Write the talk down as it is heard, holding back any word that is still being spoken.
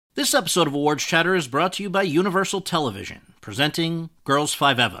This episode of Awards Chatter is brought to you by Universal Television, presenting Girls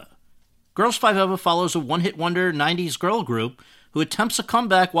 5 Eva. Girls 5 Eva follows a one-hit wonder 90s girl group who attempts a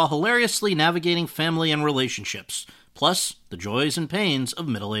comeback while hilariously navigating family and relationships, plus the joys and pains of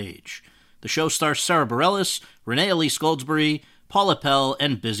middle age. The show stars Sarah Bareilles, Renee Elise Goldsberry, Paula Pell,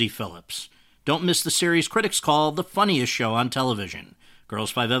 and Busy Phillips. Don't miss the series critics call the funniest show on television.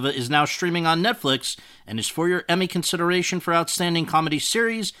 Girls 5 Eva is now streaming on Netflix and is for your Emmy consideration for Outstanding Comedy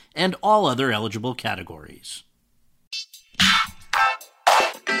Series and all other eligible categories.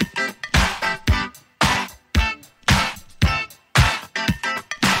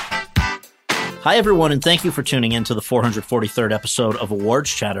 Hi, everyone, and thank you for tuning in to the 443rd episode of Awards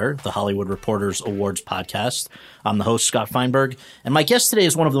Chatter, the Hollywood Reporter's awards podcast. I'm the host, Scott Feinberg, and my guest today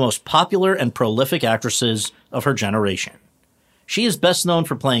is one of the most popular and prolific actresses of her generation. She is best known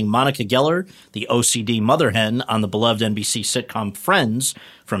for playing Monica Geller, the OCD mother hen on the beloved NBC sitcom Friends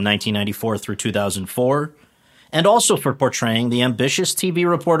from 1994 through 2004, and also for portraying the ambitious TV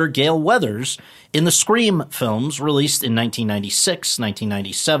reporter Gale Weathers in the Scream films released in 1996,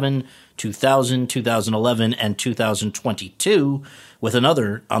 1997, 2000, 2011, and 2022, with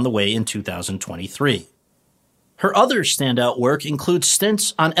another on the way in 2023. Her other standout work includes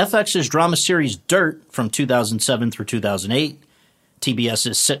stints on FX's drama series Dirt from 2007 through 2008,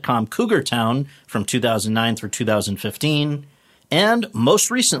 TBS's sitcom Cougar Town from 2009 through 2015, and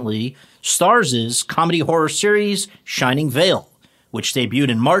most recently, Starz' comedy horror series Shining Vale, which debuted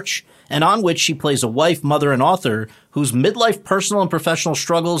in March and on which she plays a wife, mother, and author whose midlife personal and professional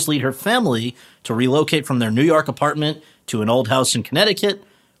struggles lead her family to relocate from their New York apartment to an old house in Connecticut,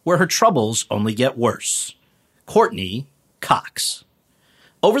 where her troubles only get worse. Courteney Cox.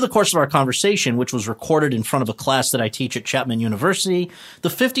 Over the course of our conversation, which was recorded in front of a class that I teach at Chapman University, the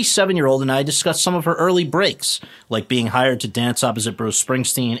 57-year-old and I discussed some of her early breaks, like being hired to dance opposite Bruce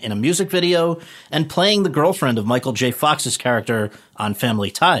Springsteen in a music video and playing the girlfriend of Michael J. Fox's character on Family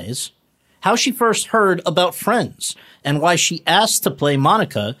Ties, how she first heard about Friends, and why she asked to play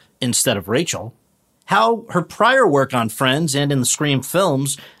Monica instead of Rachel, how her prior work on Friends and in the Scream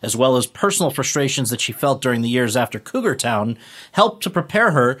films, as well as personal frustrations that she felt during the years after Cougar Town, helped to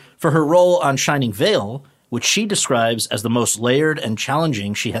prepare her for her role on Shining Vale, which she describes as the most layered and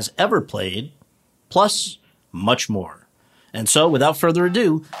challenging she has ever played, plus much more. And so, without further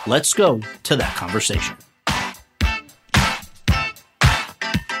ado, let's go to that conversation.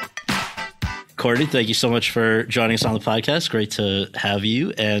 Courteney, thank you so much for joining us on the podcast. Great to have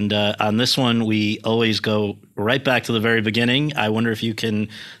you. And on this one, we always go right back to the very beginning. I wonder if you can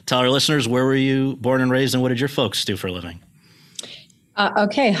tell our listeners, where were you born and raised, and what did your folks do for a living?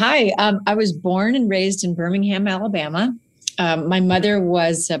 Okay. Hi. I was born and raised in Birmingham, Alabama. My mother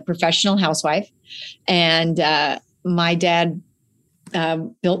was a professional housewife, and my dad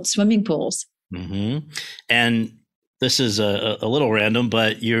built swimming pools. Mm-hmm. And this is a little random,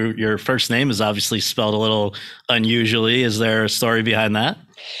 but your first name is obviously spelled a little unusually. Is there a story behind that?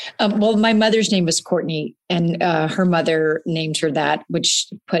 Well, my mother's name was Courteney, and her mother named her that, which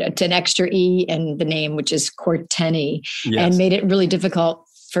put an extra E in the name, which is Courteney, yes, and made it really difficult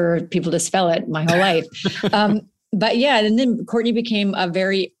for people to spell it my whole life. But yeah, and then Courteney became a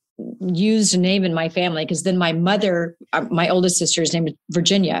very used name in my family, because then my mother, my oldest sister's name is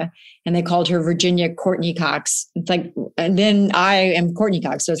Virginia, and they called her Virginia Courteney Cox. It's like, and then I am Courteney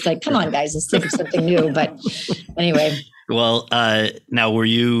Cox. So it's like, come on, guys, let's think of something new. But anyway. Well, now, were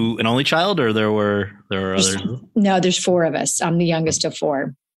you an only child, or there were others? No, there's four of us. I'm the youngest of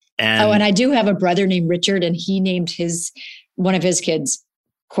four. And I do have a brother named Richard, and he named one of his kids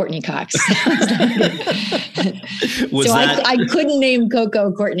Courteney Cox. I couldn't name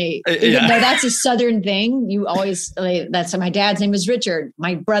Coco Courteney, even though that's a Southern thing. You always, that's my dad's name is Richard.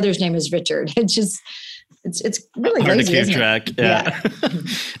 My brother's name is Richard. It's just, it's really hard lazy, to keep track. Yeah.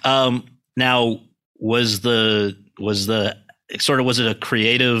 Now, was it a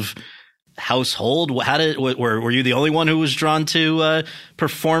creative household? Were you the only one who was drawn to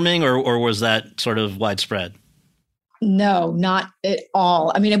performing, or was that sort of widespread? No, not at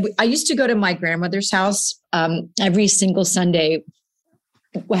all. I mean, I used to go to my grandmother's house every single Sunday.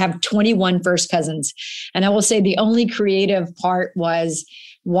 We have 21 first cousins. And I will say the only creative part was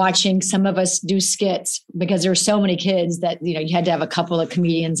watching some of us do skits, because there were so many kids that, you had to have a couple of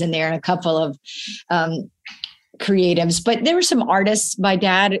comedians in there and a couple of creatives. But there were some artists. My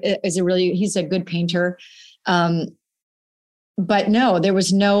dad he's a good painter. But no, there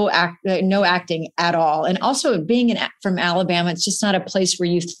was no acting at all. And also being from Alabama, it's just not a place where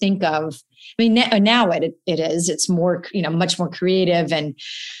you think of, I mean, now it is, it's more, much more creative and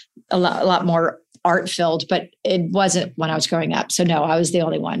a lot more art filled, but it wasn't when I was growing up. So no, I was the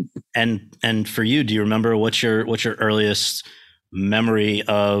only one. And for you, do you remember what's your earliest memory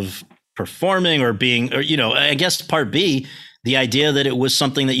of performing or being, or, I guess part B, the idea that it was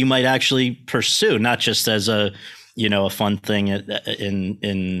something that you might actually pursue, not just as a fun thing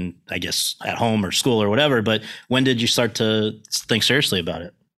in I guess at home or school or whatever, but when did you start to think seriously about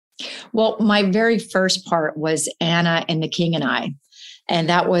it? Well, my very first part was Anna and the King and I, and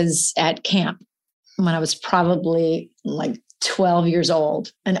that was at camp when I was probably like 12 years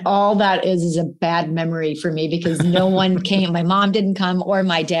old. And all that is a bad memory for me because no one came. My mom didn't come or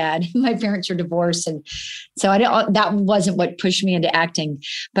my dad. My parents are divorced. And so that wasn't what pushed me into acting.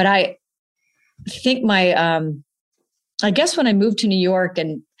 But I think I guess when I moved to New York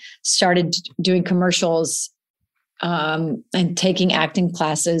and started doing commercials and taking acting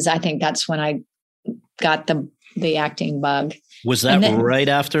classes, I think that's when I got the acting bug. Was that right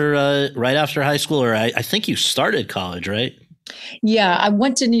after high school, or I think you started college, right? Yeah, I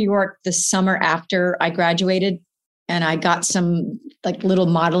went to New York the summer after I graduated, and I got some like little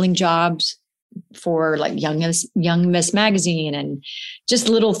modeling jobs for like Young Miss Magazine and just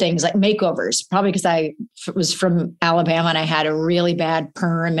little things like makeovers, probably because I was from Alabama and I had a really bad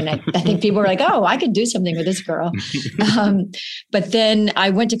perm. And I think people were like, oh, I could do something with this girl. But then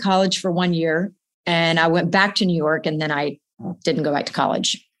I went to college for 1 year and I went back to New York, and then I didn't go back to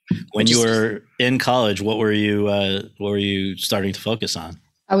college. When you were in college, what were you starting to focus on?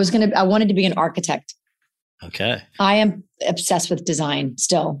 I wanted to be an architect. Okay. I am obsessed with design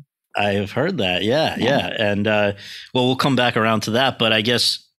still. I have heard that. Yeah. And we'll come back around to that. But I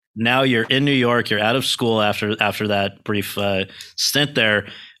guess now you're in New York, you're out of school after that brief stint there.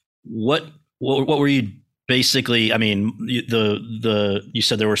 What were you basically? I mean, you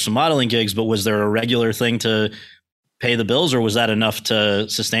said there were some modeling gigs, but was there a regular thing to pay the bills, or was that enough to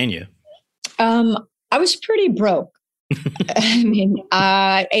sustain you? I was pretty broke. I mean,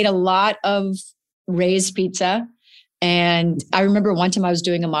 I ate a lot of Ray's pizza. And I remember one time I was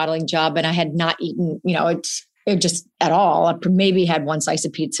doing a modeling job and I had not eaten, it just at all. I maybe had one slice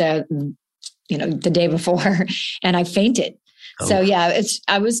of pizza, the day before, and I fainted. Oh. So yeah,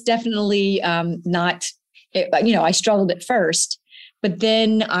 I was definitely I struggled at first, but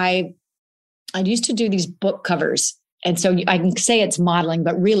then I used to do these book covers. And so I can say it's modeling,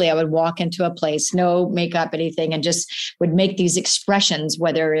 but really I would walk into a place, no makeup, anything, and just would make these expressions,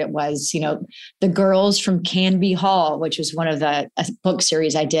 whether it was, the girls from Canby Hall, which was one of a book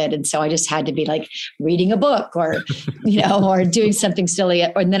series I did. And so I just had to be like reading a book or, or doing something silly.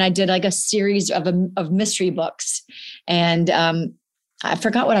 And then I did like a series of mystery books. And I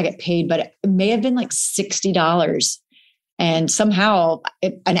forgot what I got paid, but it may have been like $60. And somehow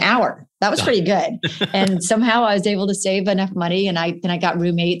an hour, that was pretty good. And somehow I was able to save enough money, and I got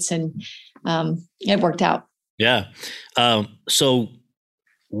roommates, and it worked out. Yeah. So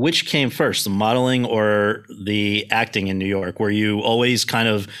which came first, the modeling or the acting in New York? Were you always kind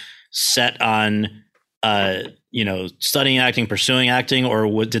of set on, studying acting, pursuing acting,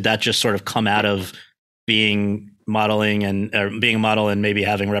 or did that just sort of come out of being modeling and being a model and maybe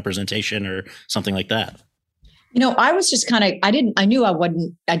having representation or something like that? I was just I knew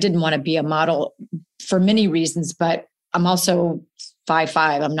I didn't want to be a model for many reasons, but I'm also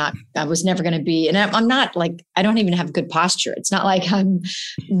 5'5". I was never going to be, and I'm not like, I don't even have good posture. It's not like I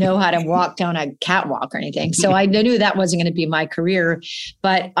know how to walk down a catwalk or anything. So I knew that wasn't going to be my career,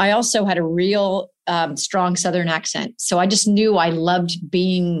 but I also had a real strong Southern accent. So I just knew I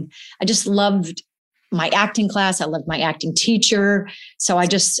just loved my acting class. I loved my acting teacher. So I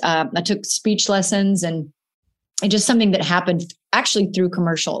took speech lessons, and it's just something that happened actually through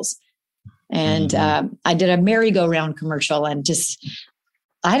commercials. And I did a merry-go-round commercial, and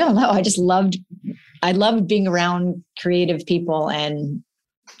I don't know. I loved being around creative people, and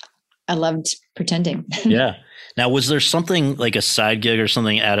I loved pretending. Yeah. Now, was there something like a side gig or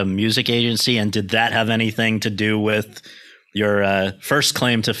something at a music agency? And did that have anything to do with your first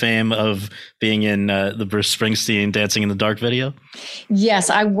claim to fame of being in the Bruce Springsteen Dancing in the Dark video? Yes.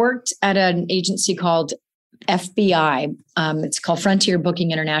 I worked at an agency called FBI. It's called Frontier Booking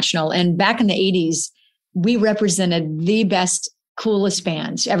International. And back in the 80s, we represented the best, coolest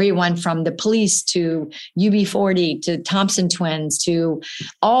bands, everyone from the Police to UB40 to Thompson Twins to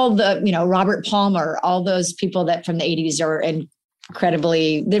all the, Robert Palmer, all those people that from the 80s are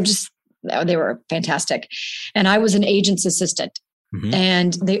incredibly, they were fantastic. And I was an agent's assistant. Mm-hmm.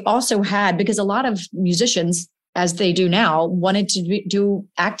 And they also had, because a lot of musicians, as they do now, wanted to do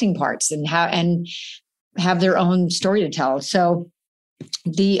acting parts and have their own story to tell. So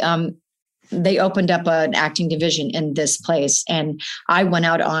they opened up an acting division in this place, and I went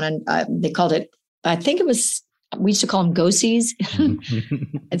out on they called it I think it was, we used to call them go-sees.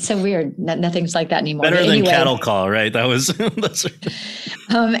 It's so weird. Nothing's like that anymore. Better than cattle call, right? That was.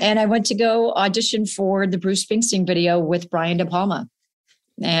 And I went to go audition for the Bruce Springsteen video with Brian De Palma.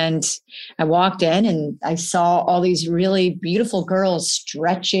 And I walked in and I saw all these really beautiful girls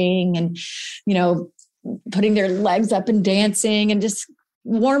stretching and, putting their legs up and dancing and just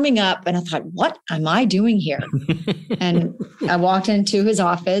warming up. And I thought, what am I doing here? And I walked into his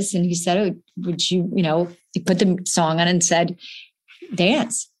office and he said, oh, would you, he put the song on and said,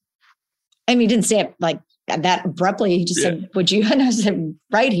 dance. I mean, he didn't say it like that abruptly. He just said, would you? And I said,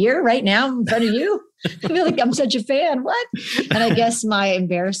 right here, right now in front of you. I feel like I'm such a fan. What? And I guess my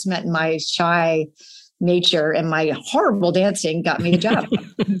embarrassment and my shy nature and my horrible dancing got me the job.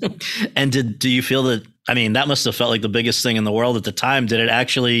 And do you feel that, I mean, that must have felt like the biggest thing in the world at the time. Did it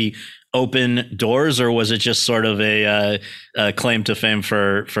actually open doors, or was it just sort of a claim to fame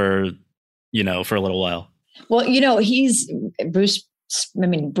for a little while? Well, he's Bruce. I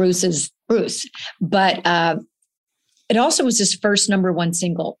mean, Bruce is Bruce, but it also was his first number one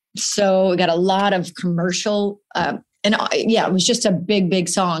single. So it got a lot of commercial, it was just a big, big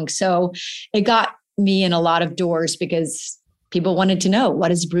song. So it got me in a lot of doors because people wanted to know,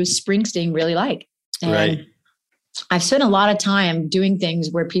 what is Bruce Springsteen really like? And right. I've spent a lot of time doing things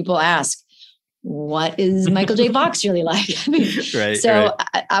where people ask, what is Michael J. Fox really like? I mean, right. So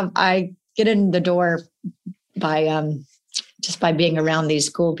right. I get in the door by just by being around these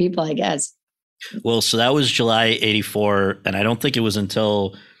cool people, I guess. Well, so that was July 84. And I don't think it was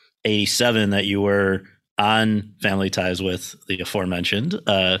until 87 that you were on Family Ties with the aforementioned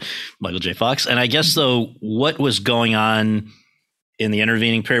Michael J. Fox. And I guess, though, what was going on in the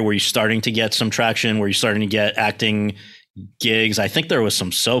intervening period? Were you starting to get some traction? Were you starting to get acting gigs? I think there was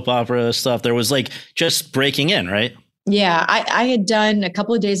some soap opera stuff. There was like just breaking in, right? Yeah, I had done a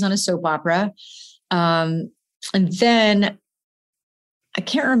couple of days on a soap opera. And then I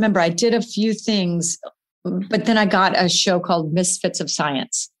can't remember. I did a few things, but then I got a show called Misfits of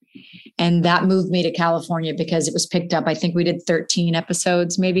Science. And that moved me to California because it was picked up. I think we did 13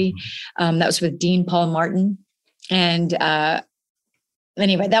 episodes, maybe. That was with Dean Paul Martin. And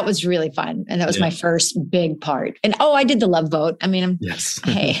anyway, that was really fun. And that was my first big part. And I did the Love Boat. I mean,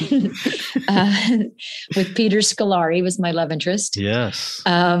 hey, with Peter Scolari was my love interest. Yes.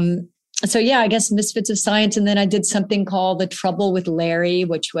 So I guess Misfits of Science. And then I did something called The Trouble with Larry,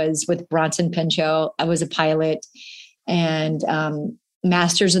 which was with Bronson Pinchot. I was a pilot. And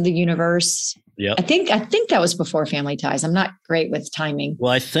Masters of the Universe. Yeah, I think that was before Family Ties. I'm not great with timing.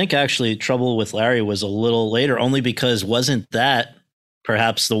 Well, I think actually Trouble with Larry was a little later, only because wasn't that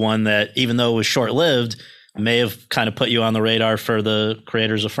perhaps the one that, even though it was short-lived, may have kind of put you on the radar for the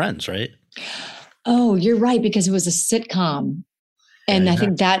creators of Friends, right? Oh, you're right, because it was a sitcom. And I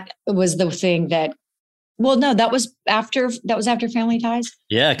think that was the thing that, well, no, that was after Family Ties.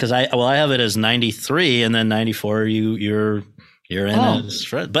 Yeah, because I have it as 93, and then 94 you're in as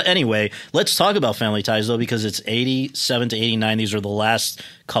Fred. But anyway, let's talk about Family Ties, though, because it's 87 to 89. These are the last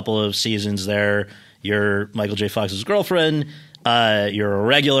couple of seasons there. You're Michael J. Fox's girlfriend. You're a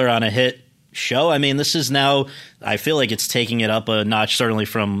regular on a hit show. I mean, this is now, I feel like it's taking it up a notch, certainly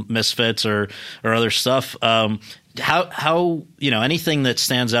from Misfits or other stuff. How anything that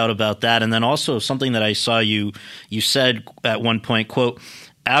stands out about that? And then also something that I saw you said at one point, quote,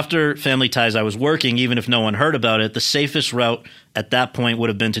 after Family Ties, I was working, even if no one heard about it. The safest route at that point would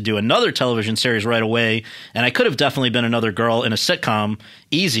have been to do another television series right away. And I could have definitely been another girl in a sitcom,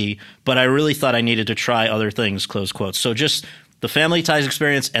 easy, but I really thought I needed to try other things, close quotes. So just the Family Ties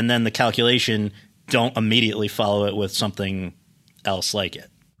experience and then the calculation, don't immediately follow it with something else like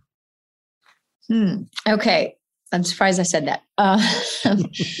it. Okay. I'm surprised I said that.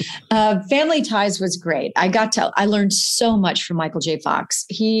 Family Ties was great. I learned so much from Michael J. Fox.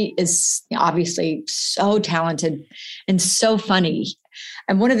 He is obviously so talented and so funny.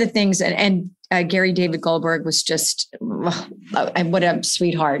 And one of the things, and Gary David Goldberg was just, what a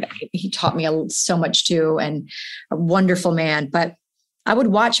sweetheart. He taught me so much too, and a wonderful man. But I would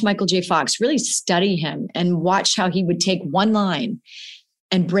watch Michael J. Fox, really study him and watch how he would take one line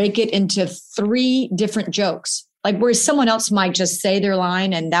and break it into 3 different jokes. Like whereas someone else might just say their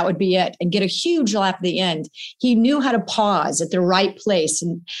line and that would be it and get a huge laugh at the end. He knew how to pause at the right place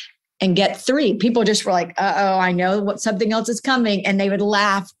and get 3. People just were like, uh-oh, I know what something else is coming. And they would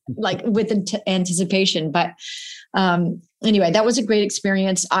laugh like with anticipation. But anyway, that was a great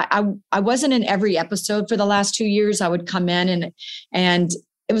experience. I wasn't in every episode for the last 2 years. I would come in and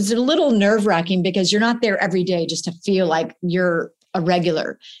it was a little nerve-wracking because you're not there every day just to feel like you're a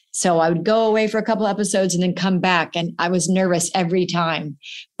regular. So I would go away for a couple episodes and then come back. And I was nervous every time,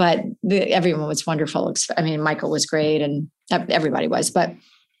 but everyone was wonderful. I mean, Michael was great and everybody was. But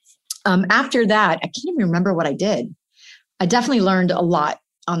after that, I can't even remember what I did. I definitely learned a lot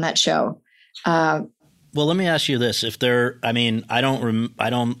on that show. Well, let me ask you this.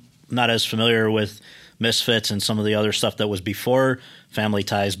 Not as familiar with Misfits and some of the other stuff that was before Family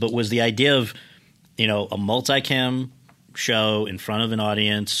Ties, but was the idea of, a multicam show in front of an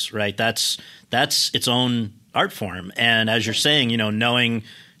audience, right? That's its own art form. And as you're saying, knowing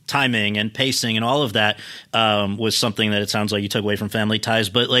timing and pacing and all of that was something that it sounds like you took away from Family Ties.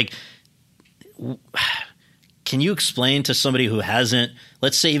 But can you explain to somebody who hasn't,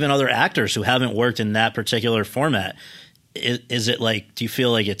 let's say even other actors who haven't worked in that particular format, is it do you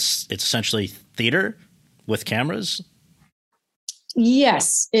feel like it's essentially theater with cameras?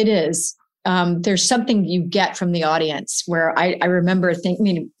 Yes, it is. There's something you get from the audience where I remember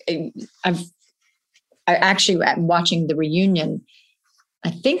thinking, I actually watching the reunion, I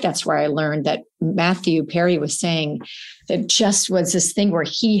think that's where I learned that Matthew Perry was saying that just was this thing where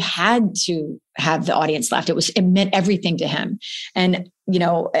he had to have the audience laugh. It meant everything to him. And,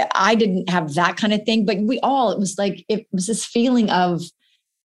 I didn't have that kind of thing, but it was this feeling of,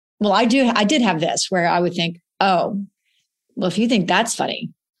 well, I did have this where I would think, oh, well, if you think that's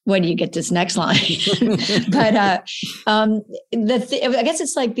funny, when do you get this next line? But I guess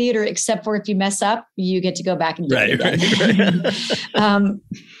it's like theater, except for if you mess up, you get to go back and do it again. Right.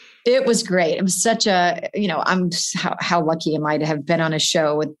 It was great. It was such a, how lucky am I to have been on a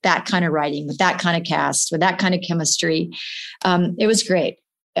show with that kind of writing, with that kind of cast, with that kind of chemistry. It was great.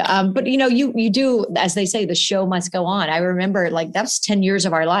 But you do, as they say, the show must go on. I remember that was 10 years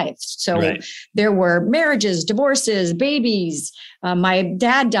of our life. So right. There were marriages, divorces, babies. My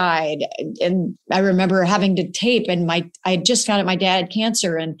dad died, and I remember having to tape. And I had just found out my dad had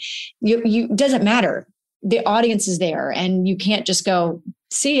cancer, and it doesn't matter. The audience is there, and you can't just go,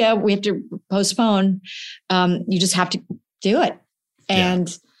 see ya, we have to postpone. You just have to do it.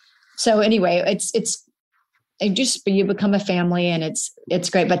 And so anyway, you become a family, and it's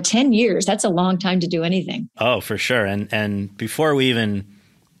great. But 10 years, that's a long time to do anything. Oh, for sure. And before we even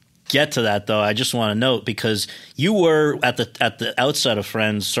get to that, though, I just want to note, because you were at the outset of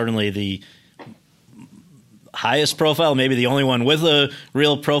Friends, certainly the highest profile, maybe the only one with a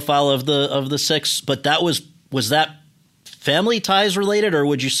real profile of the six. But that was that Family Ties related, or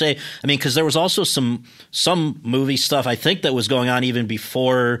would you say? I mean, because there was also some movie stuff I think that was going on even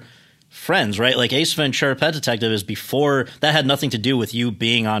before Friends, right? Like Ace Ventura: Pet Detective is before that, had nothing to do with you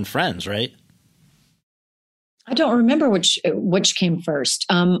being on Friends, right? I don't remember which came first.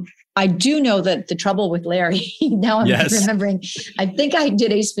 I do know that The Trouble with Larry. Now I'm remembering. I think I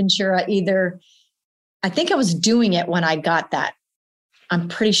did Ace Ventura I think I was doing it when I got that. I'm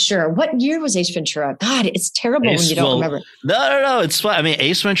pretty sure. What year was Ace Ventura? God, it's terrible when you don't remember. No. It's fine. I mean,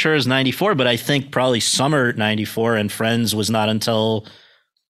 Ace Ventura is 94, but I think probably summer 94, and Friends was not until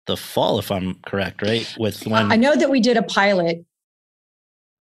the fall, if I'm correct, right? I know that we did a pilot,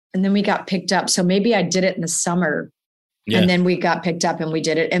 and then we got picked up. So maybe I did it in the summer, and then we got picked up and we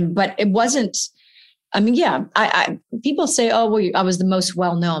did it. But it wasn't. I mean, I people say, oh, well, I was the most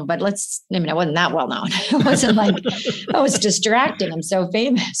well-known, but I wasn't that well-known. It wasn't like, oh, it's distracting. I'm so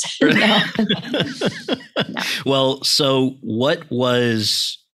famous. No. Well, so what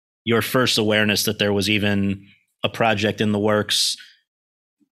was your first awareness that there was even a project in the works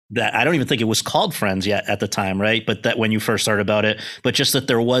that I don't even think it was called Friends yet at the time, right? But that when you first heard about it, but just that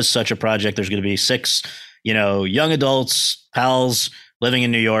there was such a project, there's going to be 6, young adults, pals living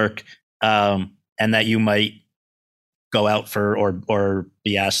in New York, and that you might go out for or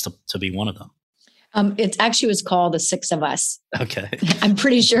be asked to be one of them. It actually was called The Six of Us. Okay. I'm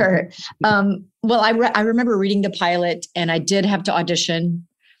pretty sure. Well, I remember reading the pilot, and I did have to audition.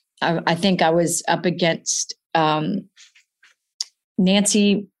 I think I was up against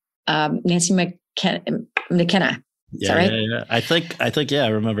Nancy McKenna. Is that right? Yeah. I think, I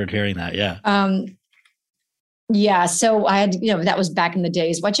remembered hearing that. Yeah. So I had, that was back in the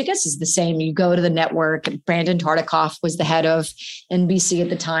days, which I guess is the same. You go to the network, and Brandon Tartikoff was the head of NBC at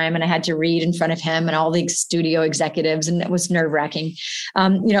the time, and I had to read in front of him and all the studio executives, and it was nerve-wracking. A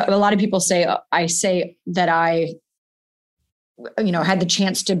lot of people say, I say that I, had the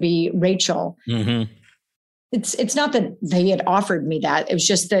chance to be Rachel. Mm-hmm. It's not that they had offered me that. It was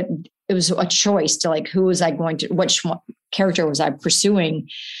just that it was a choice to who was I going to, which character was I pursuing?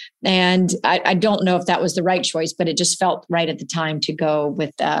 And I don't know if that was the right choice, but it just felt right at the time to go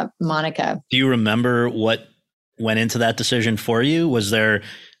with Monica. Do you remember what went into that decision for you? Is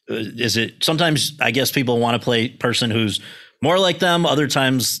it sometimes, I guess people want to play person who's more like them. Other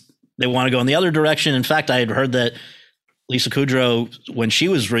times they want to go in the other direction. In fact, I had heard that Lisa Kudrow, when she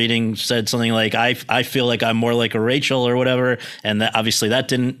was reading, said something like, I feel like I'm more like a Rachel or whatever. And that, obviously that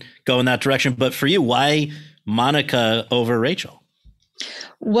didn't go in that direction. But for you, why Monica over Rachel?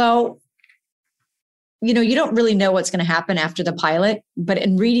 Well, you don't really know what's going to happen after the pilot. But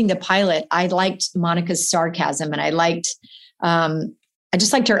in reading the pilot, I liked Monica's sarcasm, and I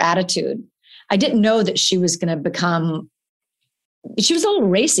just liked her attitude. I didn't know that she was going to she was a little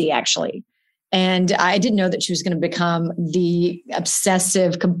racy, actually. And I didn't know that she was going to become the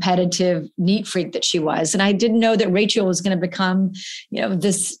obsessive, competitive, neat freak that she was. And I didn't know that Rachel was going to become,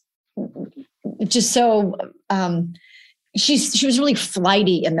 this just so, she was really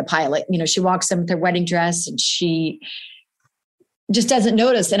flighty in the pilot. She walks in with her wedding dress and she just doesn't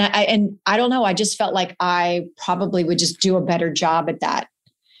notice. And I don't know. I just felt like I probably would just do a better job at that.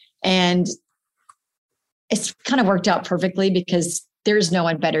 And it's kind of worked out perfectly because there's no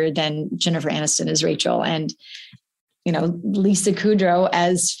one better than Jennifer Aniston as Rachel, and Lisa Kudrow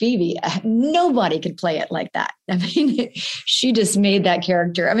as Phoebe. Nobody could play it like that. I mean, she just made that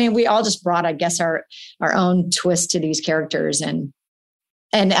character. I mean, we all just brought, I guess, our own twist to these characters, and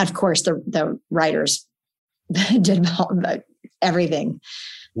of course the writers did everything.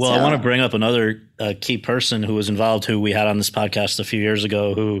 Well, I want to bring up another key person who was involved, who we had on this podcast a few years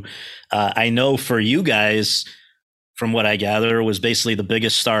ago, who I know for you guys, from what I gather, was basically the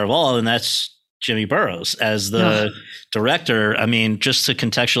biggest star of all, and that's Jimmy Burrows as the director. I mean, just to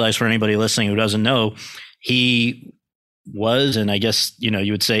contextualize for anybody listening who doesn't know, he was, and I guess,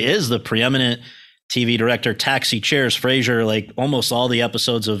 you would say is, the preeminent TV director. Taxi, Cheers, Frasier, like almost all the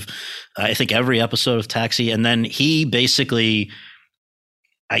episodes of, I think every episode of Taxi. And then he basically,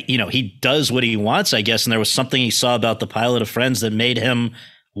 he does what he wants, I guess. And there was something he saw about the pilot of Friends that made him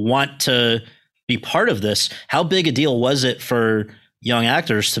want to be part of this. How big a deal was it for young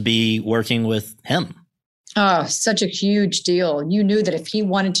actors to be working with him? Oh, such a huge deal. You knew that if he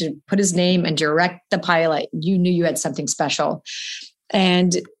wanted to put his name and direct the pilot, you knew you had something special.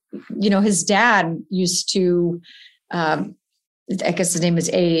 And, his dad used to, I guess his name is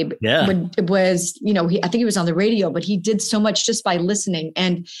Abe. Yeah. Was, I think he was on the radio, but he did so much just by listening.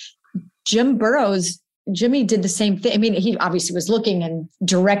 And Jimmy did the same thing. I mean, he obviously was looking and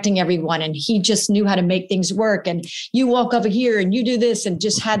directing everyone, and he just knew how to make things work. And you walk over here and you do this, and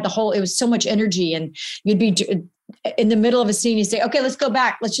just had it was so much energy. And you'd be in the middle of a scene, you say, okay, let's go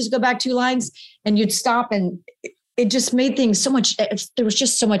back. Let's just go back 2 lines. And you'd stop, and it just made things so much, there was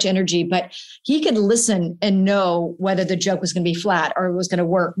just so much energy. But he could listen and know whether the joke was going to be flat or it was going to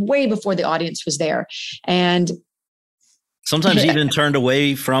work way before the audience was there. And sometimes even turned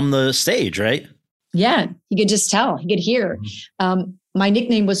away from the stage, right? Yeah, he could just tell. He could hear. My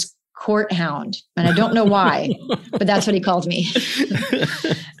nickname was Court Hound, and I don't know why, but that's what he called me.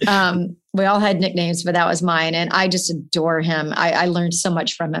 We all had nicknames, but that was mine, and I just adore him. I learned so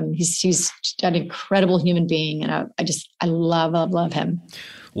much from him. He's an incredible human being, and I love him.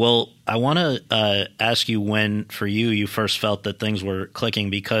 Well, I want to ask you when, for you first felt that things were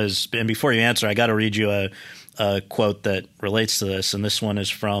clicking, and before you answer, I got to read you a quote that relates to this, and this one is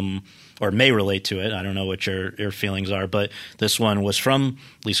from, or may relate to it. I don't know what your feelings are, but this one was from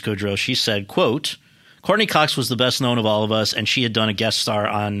Lisa Kudrow. She said, quote, "Courtney Cox was the best known of all of us, and she had done a guest star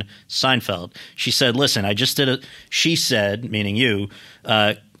on Seinfeld. She said, listen, she said, meaning you,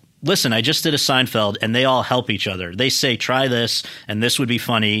 listen, I just did a Seinfeld, and they all help each other. They say, try this, and this would be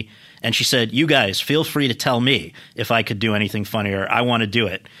funny. And she said, you guys, feel free to tell me if I could do anything funnier. I want to do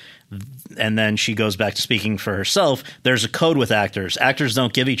it." And then she goes back to speaking for herself. "There's a code with actors. Actors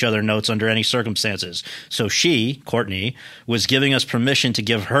don't give each other notes under any circumstances. So she, Courtney, was giving us permission to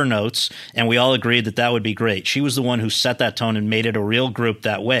give her notes, and we all agreed that would be great. She was the one who set that tone and made it a real group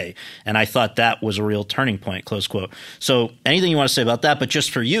that way. And I thought that was a real turning point," close quote. So anything you want to say about that, but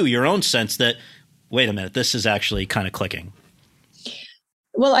just for you, your own sense that, wait a minute, this is actually kind of clicking.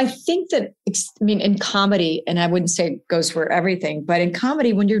 Well, I think that, in comedy, and I wouldn't say it goes for everything, but in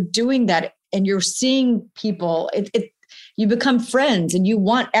comedy, when you're doing that and you're seeing people, you become friends and you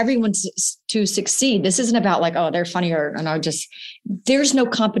want everyone to succeed. This isn't about like, oh, they're funnier. And there's no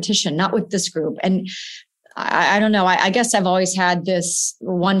competition, not with this group. And I don't know. I guess I've always had this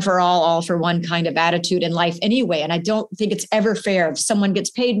one for all for one kind of attitude in life anyway. And I don't think it's ever fair if someone gets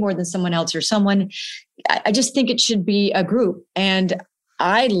paid more than someone else or someone. I just think it should be a group. And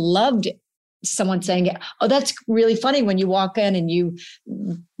I loved someone saying, "Oh, that's really funny when you walk in and you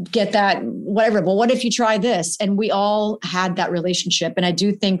get that, whatever. Well, what if you try this?" And we all had that relationship. And I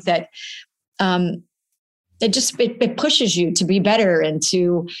do think that it pushes you to be better and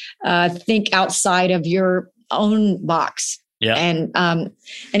to think outside of your own box. Yeah. And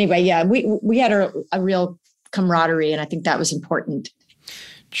anyway, yeah, we had a real camaraderie, and I think that was important.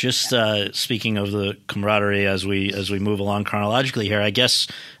 Just speaking of the camaraderie as we move along chronologically here, I guess,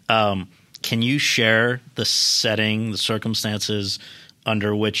 can you share the setting, the circumstances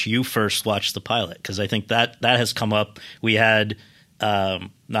under which you first watched the pilot? Because I think that has come up. We had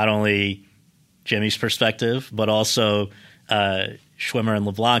not only Jimmy's perspective, but also Schwimmer and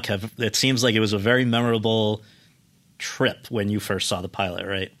LeBlanc have. It seems like it was a very memorable trip when you first saw the pilot,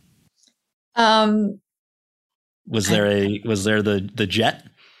 right? Was there the jet?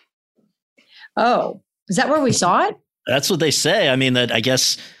 Oh, is that where we saw it? That's what they say. I mean, that I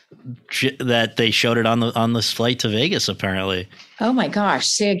guess that they showed it on this flight to Vegas, apparently. Oh my gosh.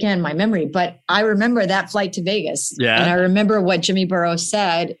 See, again, my memory, but I remember that flight to Vegas. Yeah. And I remember what Jimmy Burrows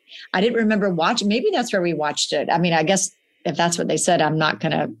said. I didn't remember watching. Maybe that's where we watched it. I mean, I guess if that's what they said, I'm not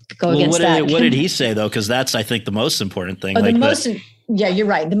going to go against that. What did he say though? Because that's, I think, the most important thing. Yeah, you're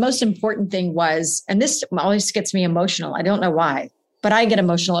right. The most important thing was, and this always gets me emotional. I don't know why, but I get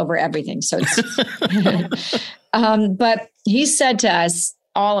emotional over everything. So it's, but he said to us,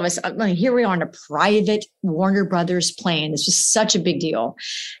 all of us, here we are on a private Warner Brothers plane. This was such a big deal.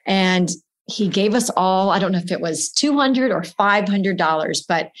 And he gave us all, I don't know if it was $200 or $500,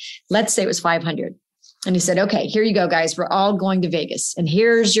 but let's say it was $500. And he said, okay, here you go, guys. We're all going to Vegas and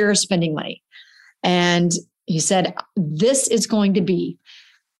here's your spending money. And he said, this is going to be,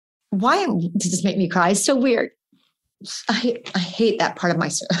 why does this make me cry? It's so weird. I hate that part of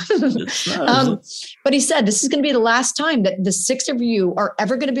myself. But he said, this is going to be the last time that the six of you are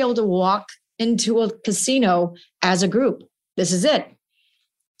ever going to be able to walk into a casino as a group. This is it.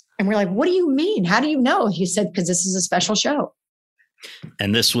 And we're like, what do you mean? How do you know? He said, because this is a special show.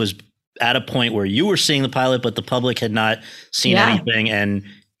 And this was at a point where you were seeing the pilot, but the public had not seen anything. And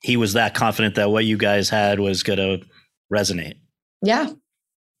he was that confident that what you guys had was going to resonate. Yeah.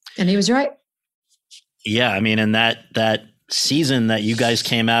 And he was right. Yeah, I mean, and that season that you guys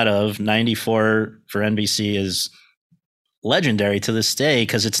came out of, 94 for NBC, is legendary to this day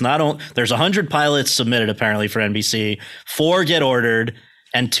because it's not only there's 100 pilots submitted apparently for NBC, 4 get ordered,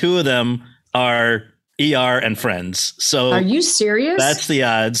 and 2 of them are ER and Friends. So are you serious? That's the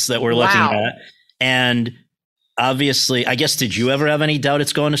odds that we're looking at. And obviously, I guess, did you ever have any doubt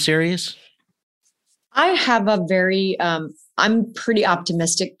it's going to series? I have a very, I'm pretty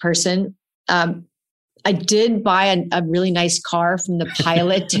optimistic person. I did buy a really nice car from the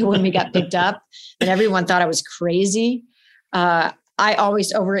pilot when we got picked up, and everyone thought I was crazy. I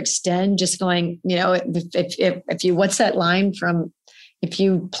always overextend, just going, if you, what's that line from, if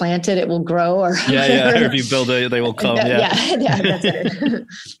you plant it, it will grow, or if you build it, they will come. Yeah, that's it.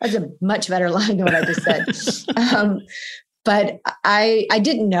 That's a much better line than what I just said. But I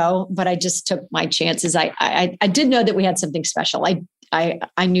didn't know, but I just took my chances. I did know that we had something special.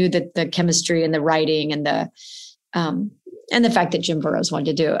 I knew that the chemistry and the writing and the fact that Jim Burrows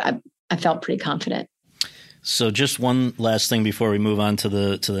wanted to do it, I felt pretty confident. So just one last thing before we move on to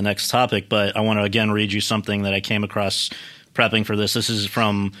the next topic, but I want to again read you something that I came across prepping for this. This is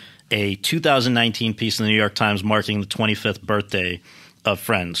from a 2019 piece in the New York Times marking the 25th birthday of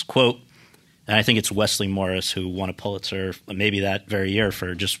Friends. Quote, and I think it's Wesley Morris who won a Pulitzer maybe that very year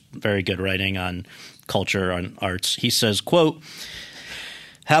for just very good writing on culture, on arts. He says, quote,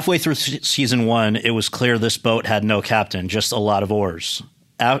 halfway through season 1, it was clear this boat had no captain, just a lot of oars.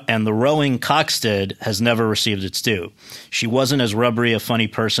 And the rowing Cox did has never received its due. She wasn't as rubbery a funny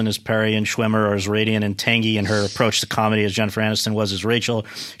person as Perry and Schwimmer, or as radiant and tangy in her approach to comedy as Jennifer Aniston was as Rachel.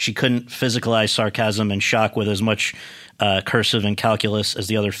 She couldn't physicalize sarcasm and shock with as much cursive and calculus as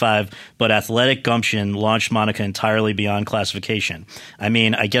the other 5, but athletic gumption launched Monica entirely beyond classification. I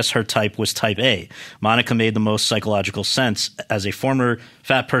mean, I guess her type was type A. Monica made the most psychological sense as a former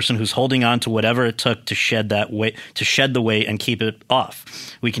fat person who's holding on to whatever it took to shed the weight and keep it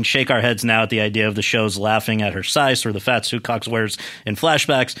off. We can shake our heads now at the idea of the show's laughing at her size or the fat suit Cox wears in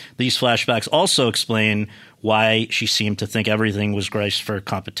flashbacks. These flashbacks also explain why she seemed to think everything was grace for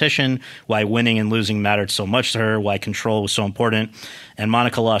competition, why winning and losing mattered so much to her, why control was so important. And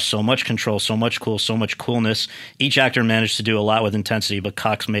Monica lost so much control, so much coolness. Each actor managed to do a lot with intensity, but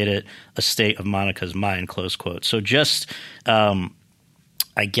Cox made it a state of Monica's mind, close quote. So just,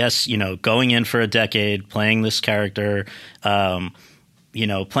 I guess, going in for a decade, playing this character, playing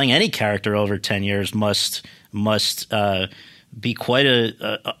any character over 10 years must be quite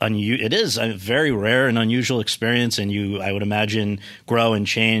it is a very rare and unusual experience, and I would imagine, grow and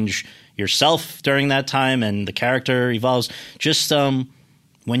change yourself during that time, and the character evolves. Just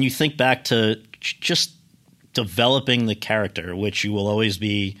when you think back to just developing the character, which you will always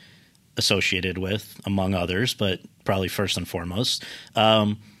be associated with, among others, but probably first and foremost.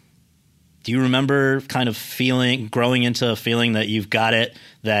 Do you remember kind of growing into a feeling that you've got it,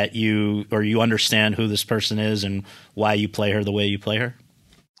 that you understand who this person is and why you play her the way you play her?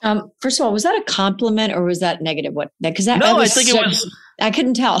 First of all, was that a compliment or was that negative? Because I think it was. I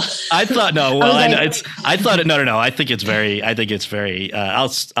couldn't tell. I thought no. Well, I thought it. No. I think it's very.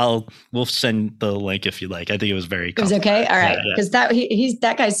 We'll send the link if you like. I think it was very. It was okay. All right, because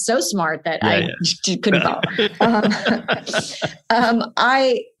that guy's so smart that I couldn't follow.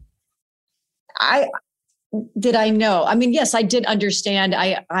 I know. I mean, yes, I did understand.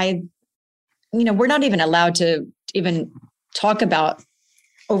 We're not even allowed to even talk about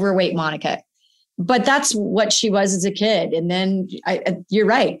overweight Monica, but that's what she was as a kid. And then you're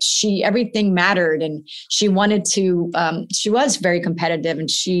right. Everything mattered, and she wanted to, she was very competitive, and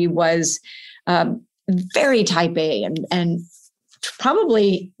she was very type A and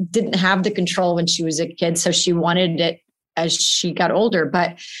probably didn't have the control when she was a kid. So she wanted it as she got older.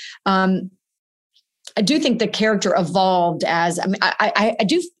 But I do think the character evolved I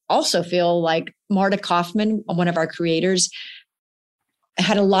do also feel like Marta Kauffman, one of our creators,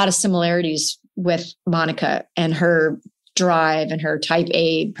 had a lot of similarities with Monica and her drive and her type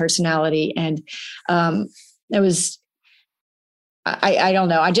A personality. And it was, I don't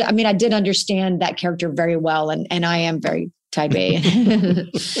know. I did understand that character very well. And I am very type A.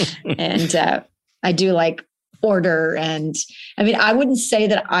 And I do like order. And I wouldn't say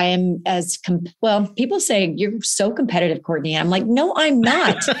that I am as, people say you're so competitive, Courtney. And I'm like, no, I'm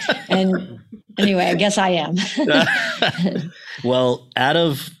not. And anyway, I guess I am. Well, out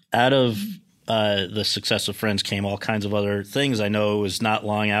of the success of Friends came all kinds of other things. I know it was not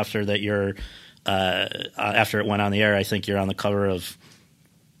long after that after it went on the air, I think you're on the cover of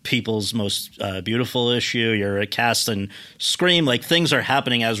People's Most Beautiful issue. You're a cast in Scream. Like, things are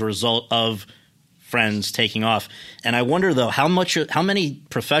happening as a result of Friends taking off. And I wonder, though, how many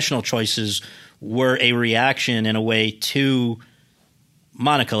professional choices were a reaction in a way to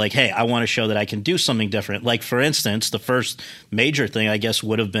Monica, like, hey, I want to show that I can do something different. Like, for instance, the first major thing, I guess,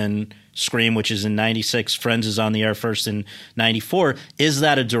 would have been Scream, which is in 96. Friends is on the air first in 94. Is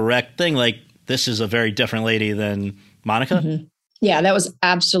that a direct thing? Like, this is a very different lady than Monica? Mm-hmm. Yeah, that was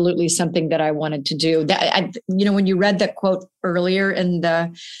absolutely something that I wanted to do. When you read that quote earlier in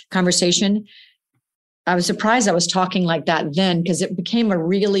the conversation, I was surprised I was talking like that then, because it became a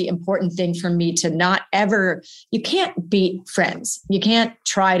really important thing for me to not ever, you can't beat Friends. You can't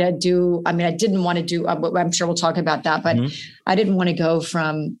try to do, I didn't want to do, I'm sure we'll talk about that, but I didn't want to go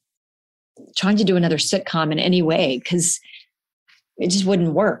from trying to do another sitcom in any way, because it just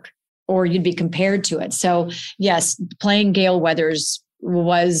wouldn't work, or you'd be compared to it. So yes, playing Gale Weathers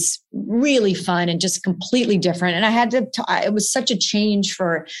was really fun and just completely different. And I had to, it was such a change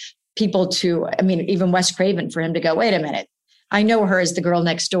for people to, even Wes Craven, for him to go, wait a minute, I know her as the girl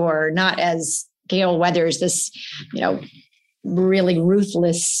next door, not as Gale Weathers, this, really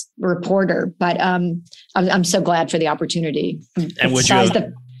ruthless reporter. But I'm so glad for the opportunity. And I was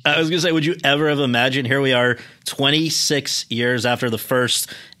going to say, would you ever have imagined, here we are 26 years after the first,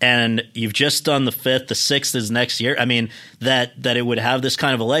 and you've just done the fifth, the sixth is next year. That it would have this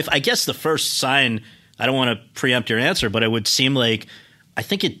kind of a life. I guess the first sign, I don't want to preempt your answer, but it would seem like, I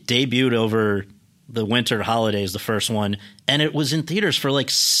think it debuted over the winter holidays, the first one, and it was in theaters for like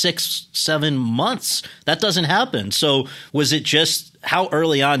 6-7 months. That doesn't happen. So was it just, how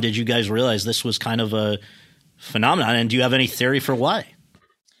early on did you guys realize this was kind of a phenomenon? And do you have any theory for why?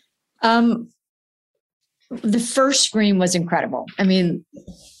 The first Scream was incredible. The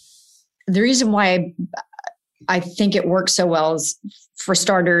reason why I think it worked so well is, for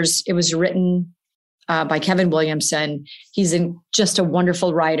starters, it was written by Kevin Williamson. He's just a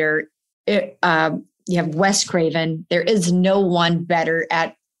wonderful writer. You have Wes Craven. There is no one better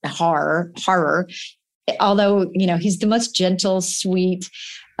at horror. Although, he's the most gentle, sweet.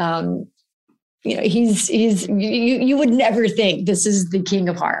 You would never think this is the king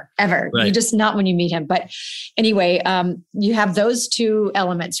of horror ever. Right. You just, not when you meet him. But anyway, you have those two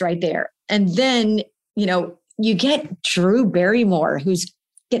elements right there. And then, you get Drew Barrymore, who's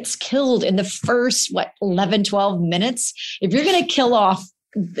gets killed in the first, 11, 12 minutes. If you're going to kill off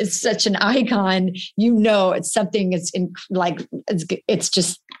such an icon, it's something it's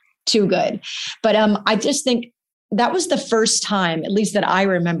just too good. But I just think that was the first time, at least that I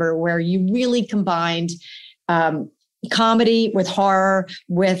remember, where you really combined comedy with horror,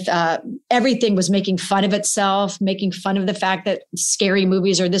 with everything was making fun of itself, making fun of the fact that scary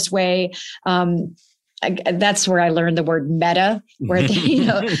movies are this way. That's where I learned the word meta, where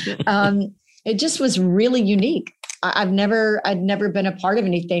it just was really unique. I'd never been a part of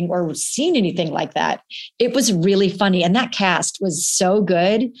anything or seen anything like that. It was really funny. And that cast was so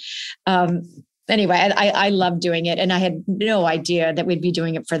good. Anyway, I loved doing it. And I had no idea that we'd be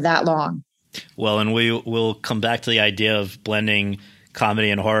doing it for that long. Well, and we'll come back to the idea of blending comedy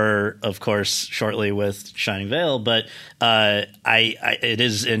and horror, of course, shortly with Shining Vale. But it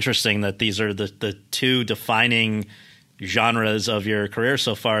is interesting that these are the two defining genres of your career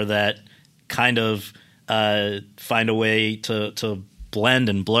so far that kind of find a way to blend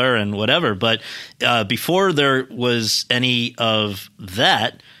and blur and whatever. But before there was any of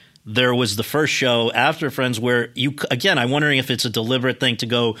that, there was the first show after Friends where I'm wondering if it's a deliberate thing to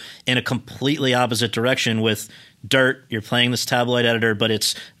go in a completely opposite direction with Dirt. You're playing this tabloid editor, but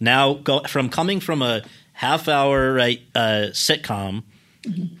it's now coming from a half-hour sitcom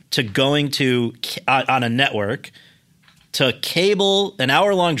to going to on a network to cable, an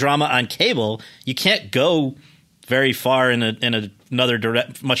hour-long drama on cable. You can't go very far in another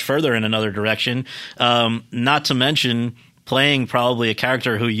much further in another direction. Not to mention playing probably a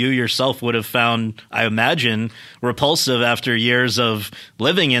character who you yourself would have found, I imagine, repulsive after years of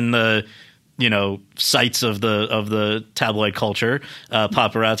living in the, sights of the tabloid culture,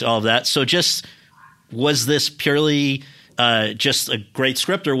 paparazzi, all of that. So was this purely just a great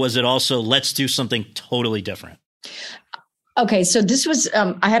script, or was it also let's do something totally different? Okay, so this was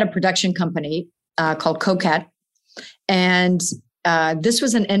I had a production company called Coquette, and this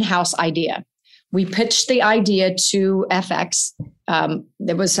was an in-house idea. We pitched the idea to FX.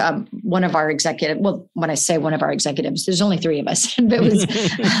 There was one of our executives. Well, when I say one of our executives, there's only three of us. But it was,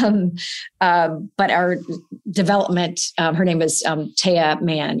 but our development. Her name was Taya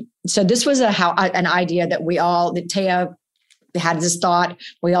Mann. So this was an idea that Taya had this thought.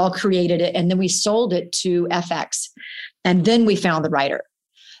 We all created it, and then we sold it to FX, and then we found the writer.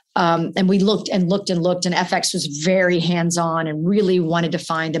 And we looked and looked and looked, and FX was very hands-on and really wanted to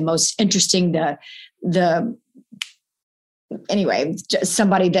find the most interesting,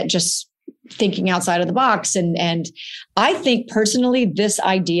 somebody that just thinking outside of the box. And I think personally, this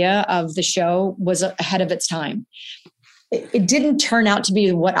idea of the show was ahead of its time. It didn't turn out to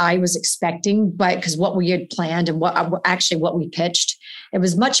be what I was expecting, but because what we had planned and what we pitched, it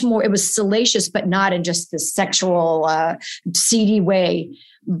was much more, it was salacious, but not in just the sexual, seedy way.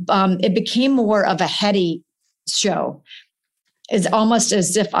 It became more of a heady show. It's almost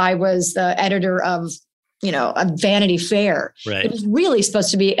as if I was the editor of, a Vanity Fair. Right. It was really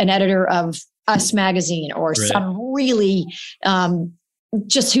supposed to be an editor of Us Magazine or some really,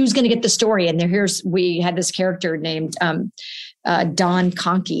 just who's going to get the story. And we had this character named Don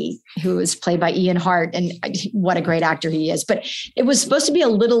Conkey, who is played by Ian Hart, and what a great actor he is. But it was supposed to be a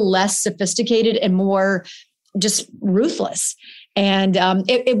little less sophisticated and more just ruthless. And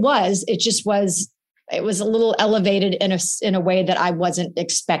it was a little elevated in a way that I wasn't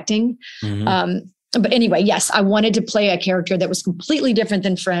expecting. Mm-hmm. But anyway, yes, I wanted to play a character that was completely different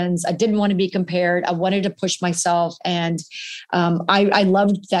than Friends. I didn't want to be compared. I wanted to push myself. And I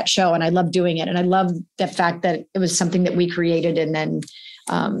loved that show, and I loved doing it. And I loved the fact that it was something that we created. And then,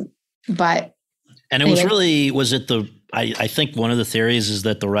 was it I think one of the theories is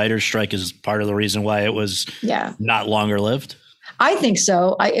that the writer's strike is part of the reason why it was not longer lived. I think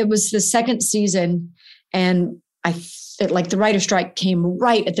so. It was the second season, and the writer's strike came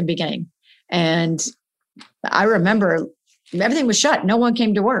right at the beginning. And I remember everything was shut. No one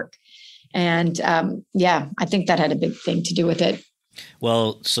came to work. And I think that had a big thing to do with it.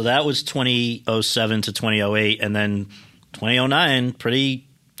 Well, so that was 2007 to 2008. And then 2009, pretty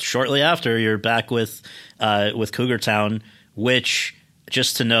shortly after, you're back with Cougar Town, which,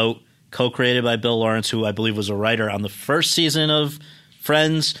 just to note, co-created by Bill Lawrence, who I believe was a writer on the first season of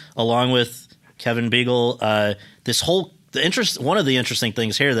Friends, along with Kevin Beagle. One of the interesting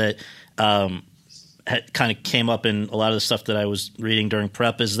things here that kind of came up in a lot of the stuff that I was reading during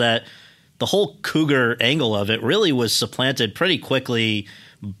prep is that the whole cougar angle of it really was supplanted pretty quickly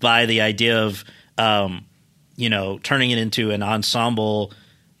by the idea of, turning it into an ensemble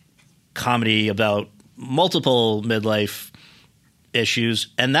comedy about multiple midlife issues.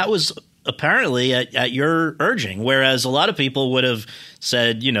 And that was apparently at your urging, whereas a lot of people would have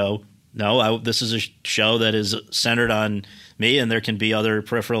said, no, this is a show that is centered on me, and there can be other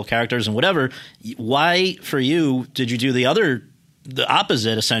peripheral characters and whatever. Why, for you, did you do the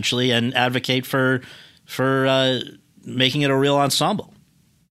opposite, essentially, and advocate for making it a real ensemble?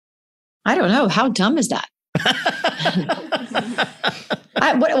 I don't know. How dumb is that?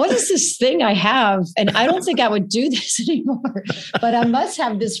 What is this thing I have? And I don't think I would do this anymore, but I must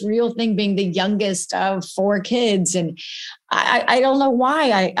have this real thing, being the youngest of 4 kids. And I don't know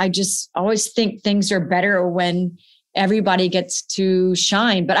why. I just always think things are better when everybody gets to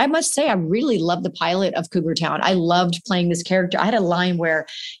shine. But I must say, I really loved the pilot of Cougar Town. I loved playing this character. I had a line where,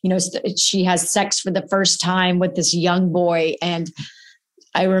 she has sex for the first time with this young boy. And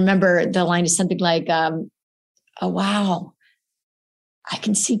I remember the line is something like, oh, wow, I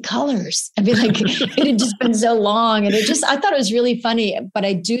can see colors. I mean, like it had just been so long. And I thought it was really funny. But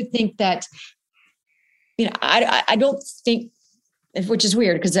I do think that, I don't think, which is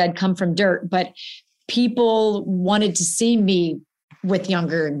weird because I'd come from dirt, but people wanted to see me with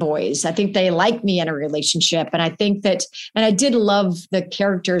younger boys. I think they liked me in a relationship. And I think that, and I did love the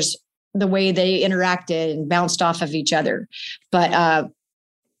characters, the way they interacted and bounced off of each other. But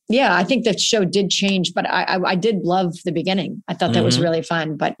I think the show did change, but I did love the beginning. I thought that was really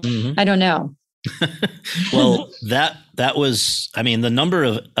fun, but I don't know. Well, that was, I mean, the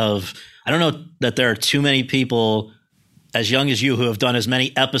number of, I don't know that there are too many people as young as you who have done as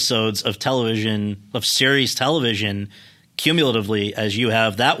many episodes of television, of series television cumulatively as you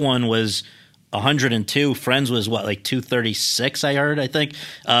have. That one was 102. Friends was what, like 236, I heard, I think.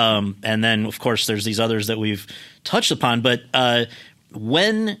 And then of course there's these others that we've touched upon, but,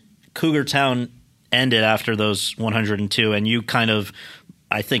 when Cougar Town ended after those 102 and you kind of,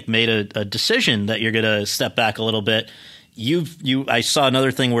 I think, made a decision that you're going to step back a little bit, I saw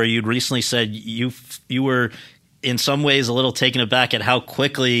another thing where you'd recently said you were in some ways a little taken aback at how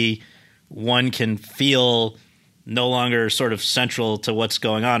quickly one can feel no longer sort of central to what's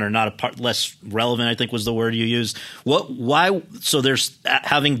going on, or not a part, less relevant, I think was the word you used. Why? So there's,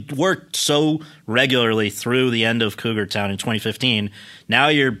 having worked so regularly through the end of Cougar Town in 2015, now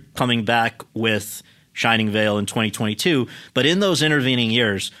you're coming back with Shining Vale in 2022. But in those intervening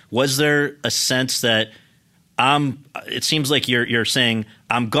years, was there a sense that it seems like you're saying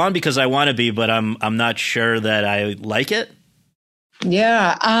I'm gone because I want to be, but I'm not sure that I like it?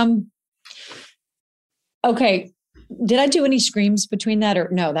 Yeah. Okay. Did I do any screams between that, or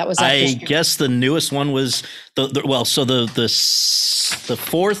no? That was, I guess the newest one was the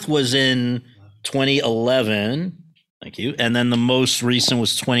fourth was in 2011. Thank you. And then the most recent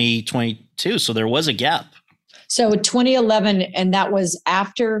was 2022. So there was a gap. So 2011, and that was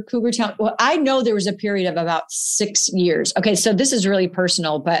after Cougar Town. Well, I know there was a period of about 6 years. Okay. So this is really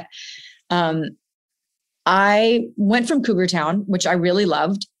personal, but I went from Cougar Town, which I really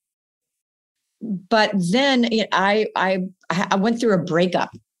loved. But then I went through a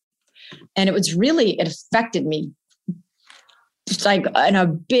breakup, and it affected me just like in a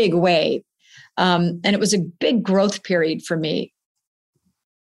big way. And it was a big growth period for me.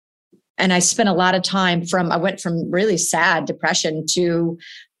 And I spent a lot of time I went from really sad depression to,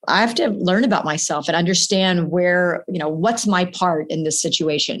 I have to learn about myself and understand where, what's my part in this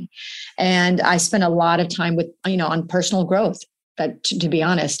situation. And I spent a lot of time with, on personal growth, to be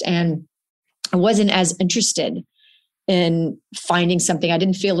honest. And I wasn't as interested in finding something. I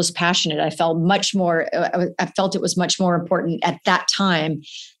didn't feel as passionate. I felt it was much more important at that time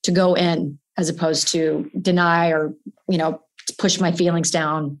to go in as opposed to deny or, push my feelings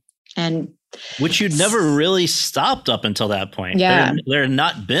down. And which you'd never really stopped up until that point. Yeah. There had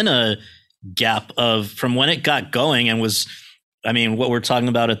not been a gap from when it got going and was, I mean, what we're talking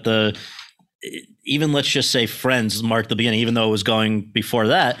about even let's just say Friends marked the beginning, even though it was going before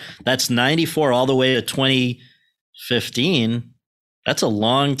that. That's 94 all the way to 2015. That's a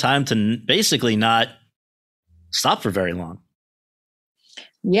long time to basically not stop for very long.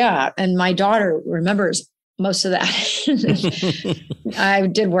 Yeah. And my daughter remembers most of that. I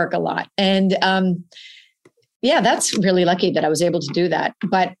did work a lot. And that's really lucky that I was able to do that.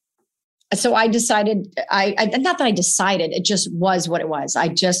 But so I decided, not that I decided, it just was what it was. I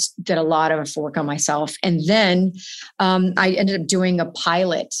just did a lot of work on myself. And then I ended up doing a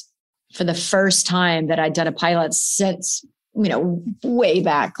pilot for the first time that I'd done a pilot since, way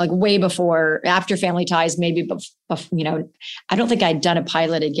back, like way before, after Family Ties, maybe, I don't think I'd done a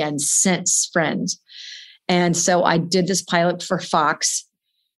pilot again since Friends. And so I did this pilot for Fox.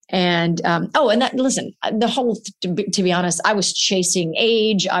 And, the whole, to be honest, I was chasing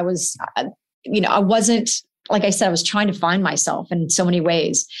age. I was, I wasn't, like I said, I was trying to find myself in so many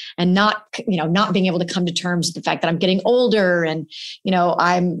ways and not being able to come to terms with the fact that I'm getting older. And,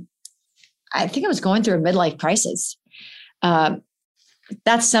 I think I was going through a midlife crisis.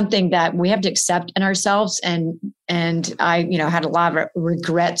 That's something that we have to accept in ourselves. And I, had a lot of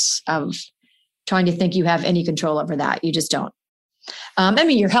regrets of trying to think you have any control over that. You just don't.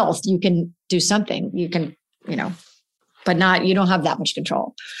 Your health, you can do something, you can, but you don't have that much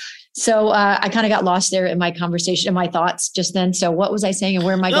control. So I kind of got lost there in my conversation, in my thoughts just then. So what was I saying and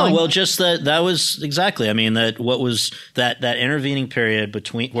where am I going? Well, just that was exactly. I mean, that what was that intervening period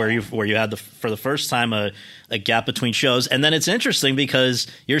between where you had for the first time a gap between shows. And then it's interesting because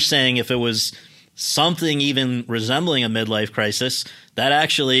you're saying if it was something even resembling a midlife crisis, that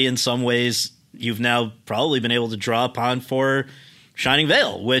actually in some ways you've now probably been able to draw upon for Shining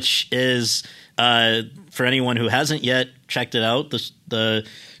Vale, which is for anyone who hasn't yet checked it out,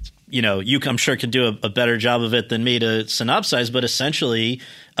 you I'm sure could do a better job of it than me to synopsize, but essentially,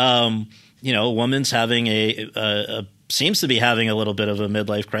 a woman's having seems to be having a little bit of a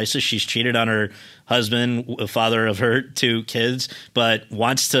midlife crisis. She's cheated on her husband, a father of her 2 kids, but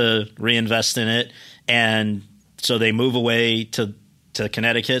wants to reinvest in it. And so they move away to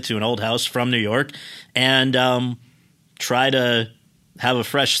Connecticut, to an old house from New York, and try to have a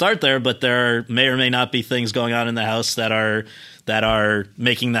fresh start there. But there may or may not be things going on in the house that are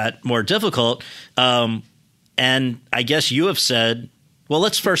making that more difficult. And I guess you have said, well,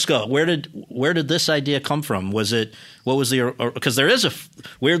 let's first go. Where did this idea come from? Because there is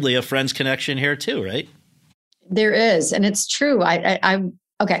weirdly a Friends connection here too, right? There is. And it's true.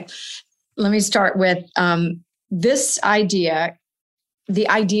 Okay. Let me start with this idea. The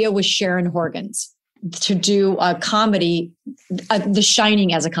idea was Sharon Horgan's to do a comedy, The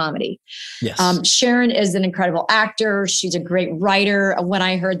Shining as a comedy. Yes. Sharon is an incredible actor. She's a great writer. When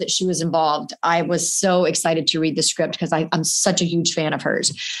I heard that she was involved, I was so excited to read the script because I'm such a huge fan of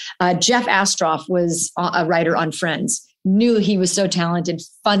hers. Jeff Astroff was a writer on Friends. Knew he was so talented,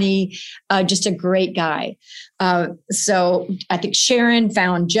 funny, just a great guy. So I think Sharon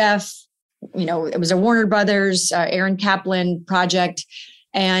found Jeff. It was a Warner Brothers, Aaron Kaplan project.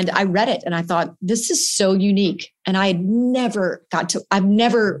 And I read it and I thought, this is so unique. And I've never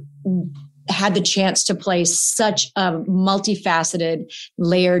had the chance to play such a multifaceted,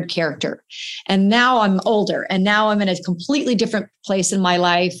 layered character. And now I'm older and now I'm in a completely different place in my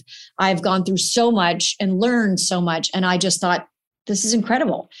life. I've gone through so much and learned so much. And I just thought, this is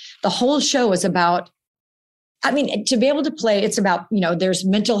incredible. The whole show is about, to be able to play, it's about, there's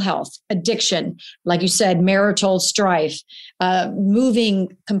mental health, addiction, like you said, marital strife,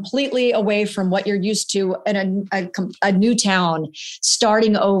 moving completely away from what you're used to in a new town,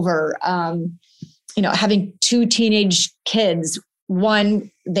 starting over, having 2 teenage kids, one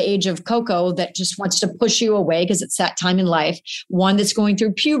the age of Coco that just wants to push you away because it's that time in life, one that's going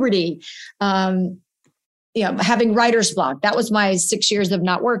through puberty, having writer's block. That was my 6 years of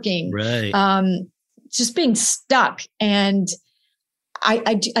not working. Right. Just being stuck. And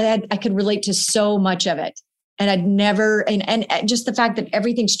I could relate to so much of it. And I'd never, and just the fact that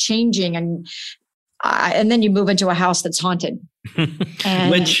everything's changing and then you move into a house that's haunted. And,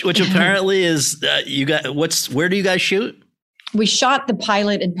 which apparently is, where do you guys shoot? We shot the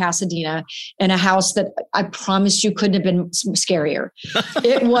pilot in Pasadena in a house that I promise you couldn't have been scarier.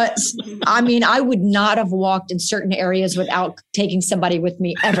 It was, I would not have walked in certain areas without taking somebody with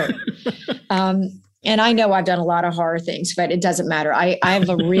me ever. And I know I've done a lot of horror things, but it doesn't matter. I have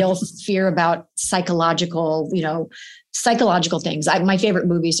a real fear about psychological things. My favorite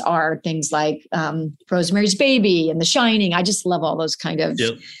movies are things like Rosemary's Baby and The Shining. I just love all those kind of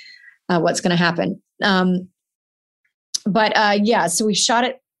what's going to happen. So we shot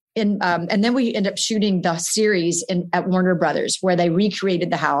it in, and then we ended up shooting the series at Warner Brothers, where they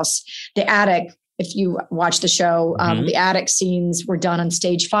recreated the house, the attic. If you watch the show, the attic scenes were done on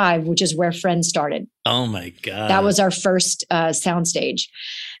stage 5, which is where Friends started. Oh my God. That was our first soundstage.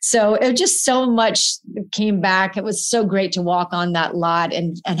 So it just so much came back. It was so great to walk on that lot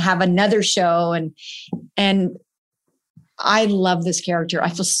and have another show. And I love this character. I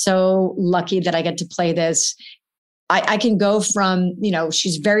feel so lucky that I get to play this. I can go from,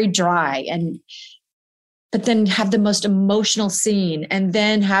 she's very dry but then have the most emotional scene and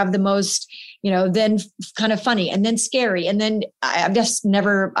then have the most, then kind of funny and then scary. And then I've just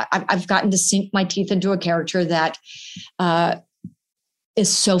I've gotten to sink my teeth into a character that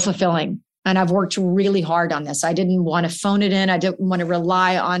is so fulfilling. And I've worked really hard on this. I didn't want to phone it in. I didn't want to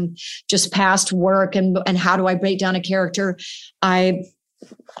rely on just past work and how do I break down a character. I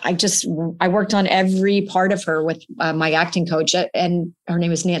worked on every part of her with my acting coach, and her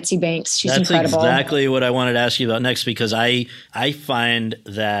name is Nancy Banks. She's incredible. That's exactly what I wanted to ask you about next, because I find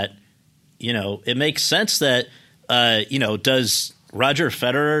that, it makes sense that, does Roger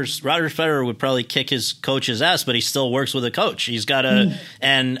Federer would probably kick his coach's ass, but he still works with a coach. He's got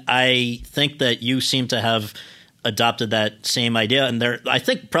and I think that you seem to have adopted that same idea. And I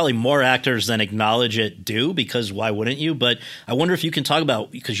think probably more actors than acknowledge it do, because why wouldn't you? But I wonder if you can talk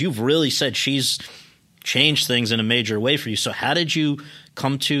about, because you've really said she's changed things in a major way for you. So how did you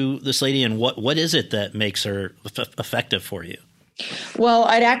come to this lady, and what is it that makes her effective for you? Well,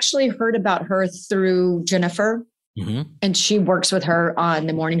 I'd actually heard about her through Jennifer, and she works with her on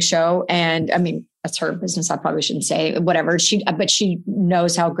the morning show. And I mean, that's her business. I probably shouldn't say whatever but she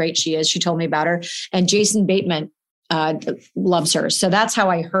knows how great she is. She told me about her, and Jason Bateman loves her. So that's how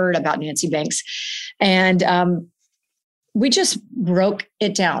I heard about Nancy Banks. And we just broke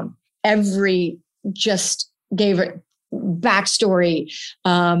it down. Just gave it backstory,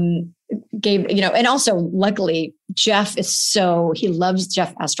 and also luckily Jeff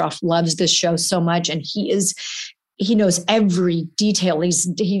Astrof loves this show so much. And he knows every detail.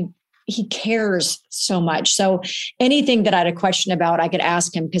 He cares so much. So anything that I had a question about, I could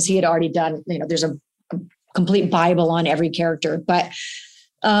ask him, because he had already done, there's a complete Bible on every character. But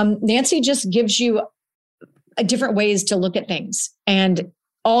Nancy just gives you different ways to look at things, and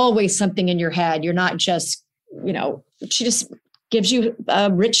always something in your head. You're not just, she just gives you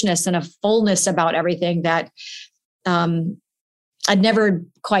a richness and a fullness about everything that I'd never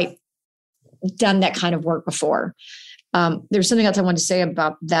quite done that kind of work before. There's something else I wanted to say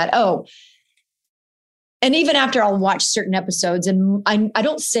about that. Oh, and even after I'll watch certain episodes, and I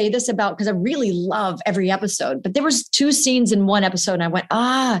don't say this about, because I really love every episode, but there was 2 scenes in one episode and I went,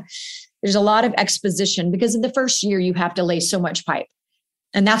 there's a lot of exposition, because in the first year you have to lay so much pipe.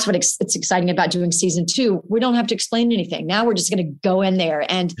 And that's what it's exciting about doing season 2. We don't have to explain anything. Now we're just going to go in there.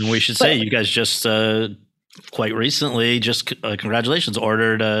 And we should say you guys just quite recently, congratulations,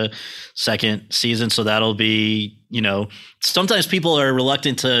 ordered a second season. So that'll be, sometimes people are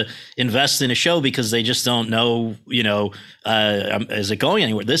reluctant to invest in a show because they just don't know, is it going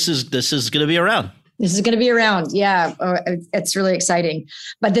anywhere? This is going to be around. This is going to be around. Yeah. It's really exciting.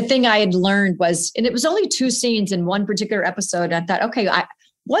 But the thing I had learned was, and it was only 2 scenes in one particular episode. I thought, okay,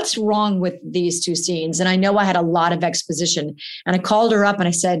 what's wrong with these 2 scenes? And I know I had a lot of exposition, and I called her up and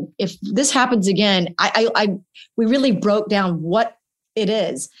I said, if this happens again, we really broke down what it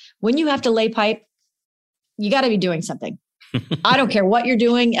is. When you have to lay pipe, you got to be doing something. I don't care what you're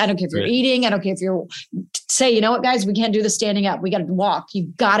doing. I don't care if you're eating. I don't care if you're say, you know what, guys, we can't do this standing up. We got to walk.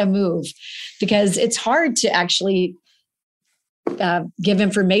 You've got to move, because it's hard to actually give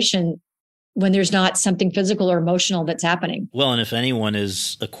information when there's not something physical or emotional that's happening. Well, and if anyone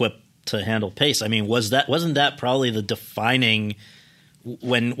is equipped to handle pace, I mean, wasn't that probably the defining,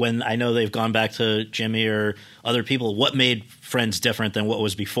 when I know they've gone back to Jimmy or other people, what made Friends different than what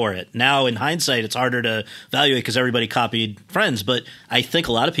was before it? Now, in hindsight, it's harder to evaluate because everybody copied Friends, but I think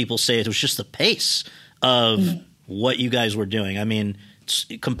a lot of people say it was just the pace of what you guys were doing. I mean,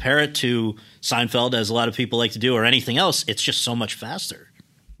 compare it to Seinfeld, as a lot of people like to do, or anything else. It's just so much faster.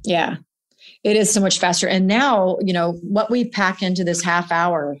 Yeah. It is so much faster. And now, what we pack into this half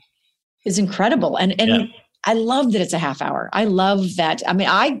hour is incredible. And I love that it's a half hour. I love that. I mean,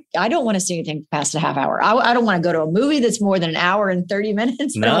 I don't want to see anything past a half hour. I don't want to go to a movie that's more than an hour and 30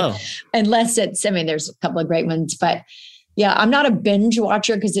 minutes. No. Unless there's a couple of great ones, but yeah, I'm not a binge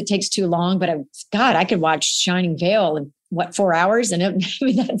watcher because it takes too long, but I could watch Shining Vale in 4 hours, and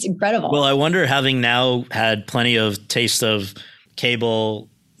that's incredible. Well, I wonder, having now had plenty of taste of cable,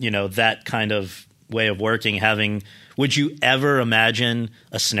 that kind of way of working, would you ever imagine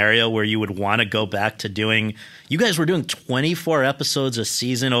a scenario where you would want to go back to you guys were doing 24 episodes a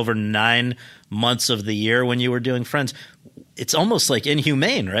season over 9 months of the year when you were doing Friends? It's almost like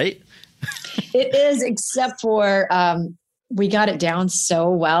inhumane, right? It is, except for we got it down so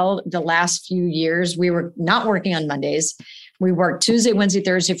well. The last few years, we were not working on Mondays. We worked Tuesday, Wednesday,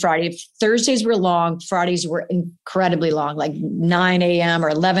 Thursday, Friday. Thursdays were long. Fridays were incredibly long, like 9 a.m. or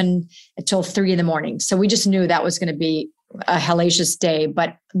 11 until 3 a.m. So we just knew that was going to be a hellacious day,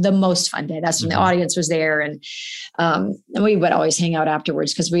 but the most fun day. That's when the audience was there. And we would always hang out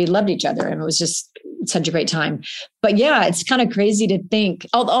afterwards because we loved each other. And it was just such a great time. But yeah, it's kind of crazy to think,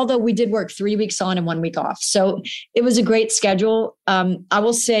 although we did work 3 weeks on and 1 week off. So it was a great schedule. I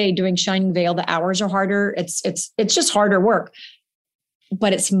will say, doing Shining Vale, the hours are harder. It's just harder work,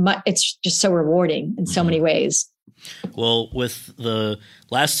 but it's just so rewarding in so many ways. Well, with the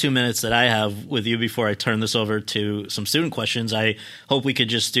last 2 minutes that I have with you before I turn this over to some student questions, I hope we could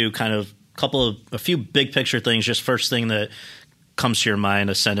just do kind of a few big picture things. Just first thing that comes to your mind,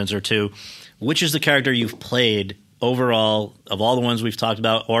 a sentence or two. Which is the character you've played overall, of all the ones we've talked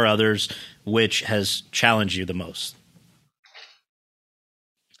about or others, which has challenged you the most?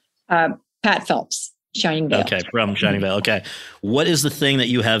 Pat Phelps, Shining Vale. Okay, from Shining Vale. Okay. What is the thing that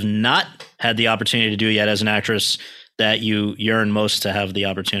you have not had the opportunity to do yet as an actress that you yearn most to have the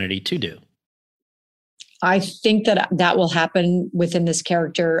opportunity to do? I think that will happen within this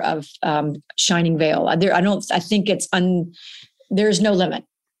character of Shining Vale. I think it's there's no limit.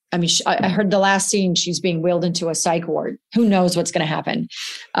 I mean, I heard the last scene, she's being wheeled into a psych ward. Who knows what's going to happen?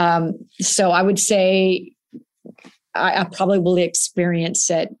 So I would say I probably will experience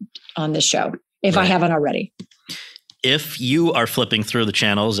it on the show if I haven't already. If you are flipping through the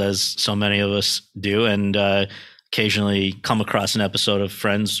channels, as so many of us do, and occasionally come across an episode of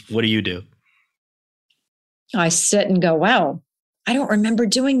Friends, what do you do? I sit and go, wow, I don't remember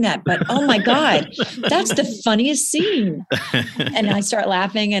doing that, but oh my God, that's the funniest scene. And I start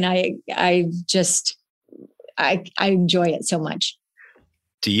laughing, and I enjoy it so much.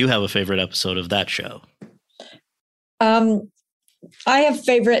 Do you have a favorite episode of that show? I have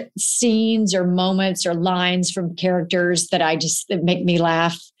favorite scenes or moments or lines from characters that make me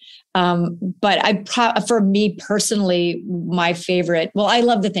laugh. But for me personally, my favorite, I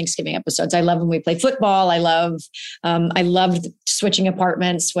love the Thanksgiving episodes. I love when we play football. I love switching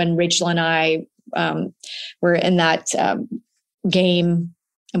apartments when Rachel and I were in that game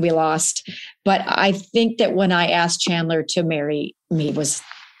and we lost. But I think that when I asked Chandler to marry me was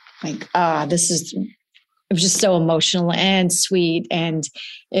like, it was just so emotional and sweet. And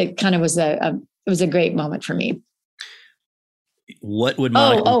it kind of was it was a great moment for me. What would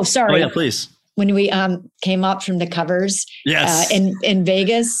Monica? Sorry. Oh yeah, please. When we came up from the covers, yes, in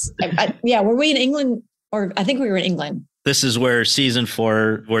Vegas, were we in England? Or I think we were in England. This is where season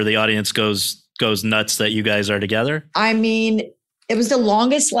 4, where the audience goes nuts that you guys are together. I mean, it was the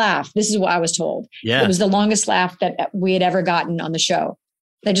longest laugh. This is what I was told. Yeah, it was the longest laugh that we had ever gotten on the show.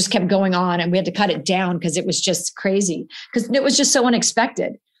 That just kept going on, and we had to cut it down because it was just crazy. Because it was just so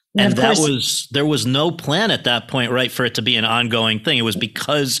unexpected. And there was no plan at that point, right, for it to be an ongoing thing. It was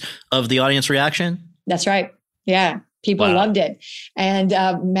because of the audience reaction. That's right. Yeah. People loved it. And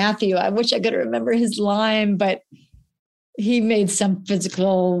Matthew, I wish I could remember his line, but he made some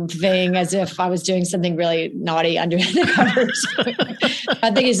physical thing as if I was doing something really naughty under the covers. I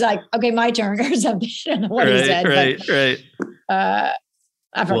think he's like, okay, my turn or something. I don't know what he said. Right.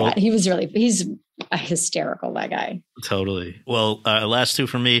 I forgot. He's hysterical, that guy. Totally. Well, last two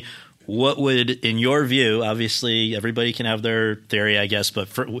for me. What would, in your view, obviously everybody can have their theory, I guess, but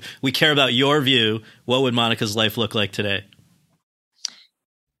we care about your view. What would Monica's life look like today?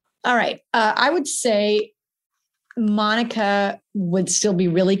 All right. I would say Monica would still be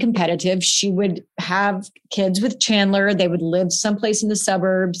really competitive. She would have kids with Chandler. They would live someplace in the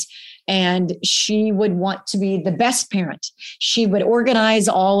suburbs. And she would want to be the best parent. She would organize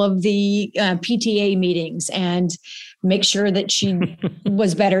all of the PTA meetings and make sure that she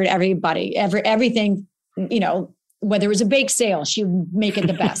was better at everybody, everything, whether it was a bake sale, she would make it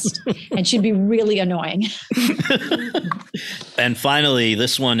the best. And she'd be really annoying. And finally,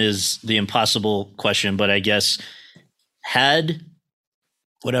 this one is the impossible question, but I guess had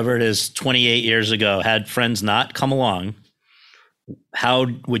whatever it is, 28 years ago, had Friends not come along, how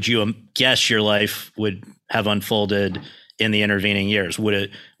would you guess your life would have unfolded in the intervening years? Do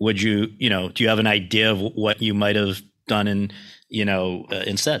you have an idea of what you might have done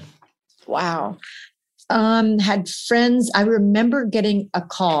instead? Wow. Had Friends. I remember getting a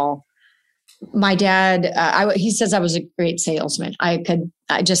call. My dad, he says I was a great salesman. I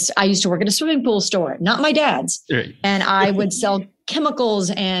used to work at a swimming pool store, not my dad's. Right. And I would sell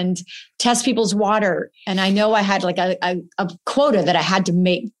chemicals and test people's water. And I know I had like a quota that I had to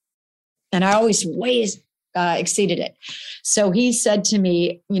make. And I always exceeded it. So he said to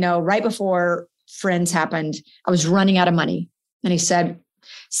me, right before Friends happened, I was running out of money. And he said,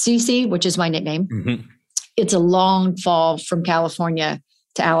 Cece, which is my nickname, mm-hmm. It's a long fall from California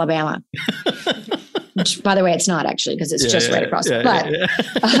to Alabama. Which, by the way, it's not actually, because it's just right across.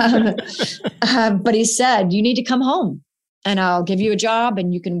 But he said, you need to come home and I'll give you a job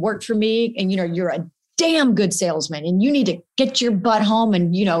and you can work for me. And, you're a damn good salesman and you need to get your butt home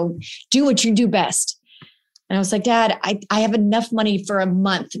and, do what you do best. And I was like, Dad, I have enough money for a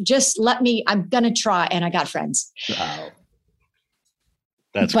month. Just let me, I'm going to try. And I got Friends. Wow.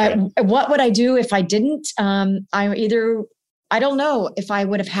 But great. What would I do if I didn't? I don't know if I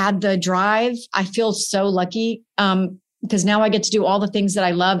would have had the drive. I feel so lucky because now I get to do all the things that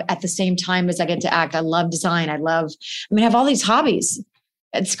I love at the same time as I get to act. I love design. I have all these hobbies.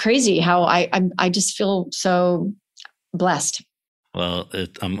 It's crazy how I just feel so blessed. Well,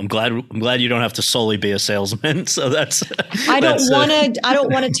 I'm glad you don't have to solely be a salesman. So that's I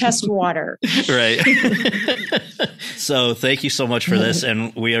don't want to test water. Right. So thank you so much for this,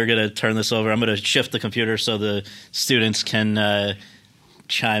 and we are going to turn this over. I'm going to shift the computer so the students can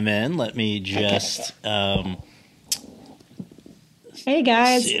chime in. Let me just. Hey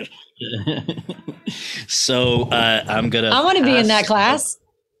guys. So I'm gonna. I want to be in that class.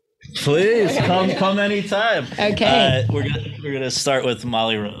 Please come anytime. Okay. We're gonna start with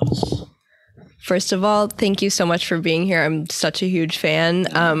Molly Rose. First of all, thank you so much for being here. I'm such a huge fan.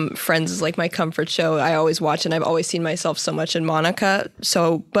 Friends is like my comfort show. I always watch, and I've always seen myself so much in Monica.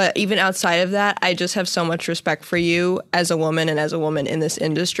 But even outside of that, I just have so much respect for you as a woman and as a woman in this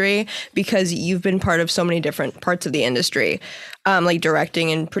industry, because you've been part of so many different parts of the industry, like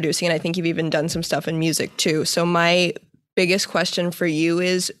directing and producing. And I think you've even done some stuff in music too. So my biggest question for you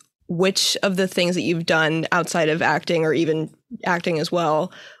is, which of the things that you've done outside of acting, or even acting as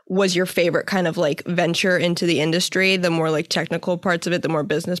well, was your favorite kind of like venture into the industry, the more like technical parts of it, the more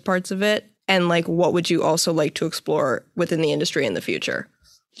business parts of it? And like, what would you also like to explore within the industry in the future?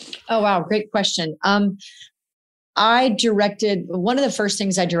 Oh, wow. Great question. I directed, one of the first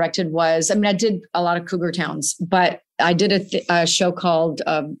things I directed was, I did a lot of Cougar Towns, but I did a show called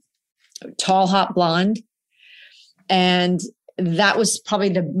Tall Hot Blonde. And that was probably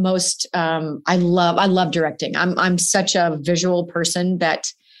the most, I love directing. I'm such a visual person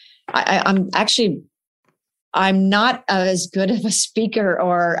that I'm not as good of a speaker,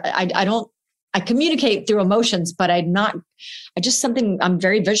 or I communicate through emotions, but I'm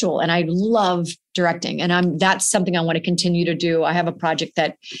very visual, and I love directing, and that's something I want to continue to do. I have a project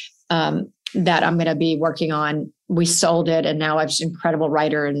that I'm going to be working on. We sold it, and now I'm just an incredible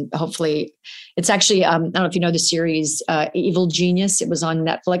writer, and hopefully it's actually, I don't know if you know the series, Evil Genius. It was on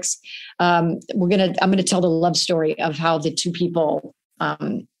Netflix. I'm going to tell the love story of how the two people,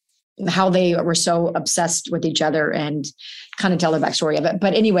 how they were so obsessed with each other, and kind of tell the backstory of it.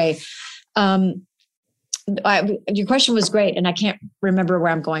 But anyway, your question was great, and I can't remember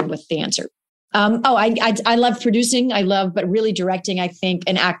where I'm going with the answer. I love producing. But really directing, I think,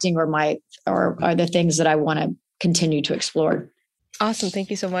 and acting are the things that I want to continue to explore. Awesome. Thank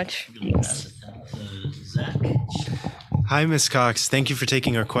you so much. Zach. Hi, Ms. Cox. Thank you for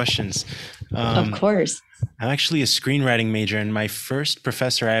taking our questions. Of course. I'm actually a screenwriting major, and my first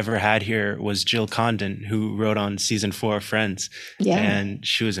professor I ever had here was Jill Condon, who wrote on season 4 of Friends. Yeah. And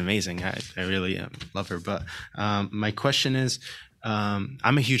she was amazing. I really love her. But my question is,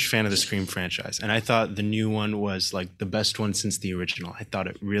 I'm a huge fan of the Scream franchise, and I thought the new one was like the best one since the original. I thought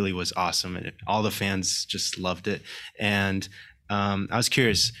it really was awesome, and all the fans just loved it. And I was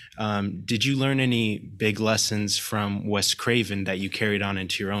curious, did you learn any big lessons from Wes Craven that you carried on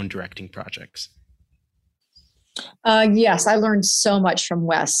into your own directing projects? Yes, I learned so much from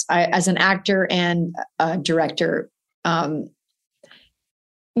Wes. As an actor and a director, I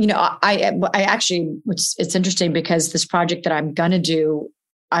actually, it's interesting because this project that I'm going to do,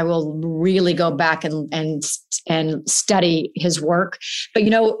 I will really go back and study his work. But,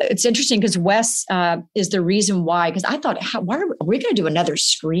 it's interesting because Wes is the reason why, because I thought, why are we going to do another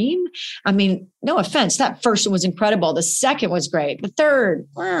Scream? No offense. That first one was incredible. The second was great. The third,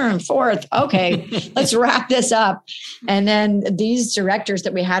 fourth. Okay, let's wrap this up. And then these directors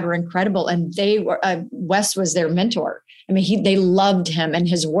that we had were incredible. And Wes was their mentor. They loved him and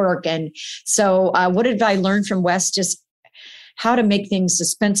his work. And so what did I learn from Wes? Just how to make things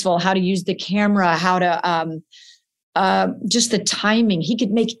suspenseful, how to use the camera, how to just the timing. He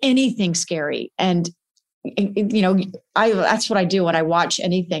could make anything scary. And, that's what I do when I watch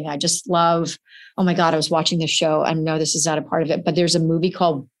anything. I just love, oh my God, I was watching this show. I know this is not a part of it, but there's a movie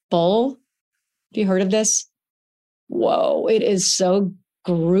called Bull. Have you heard of this? Whoa, it is so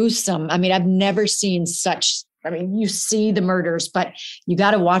gruesome. I've never seen such. You see the murders, but you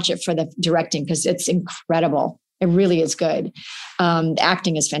got to watch it for the directing because it's incredible. It really is good. The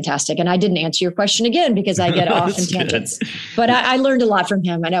acting is fantastic. And I didn't answer your question again because I get off in tangents. But I learned a lot from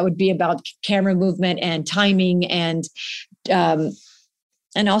him, and that would be about camera movement and timing and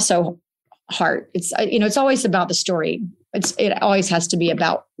also heart. It's always about the story. It always has to be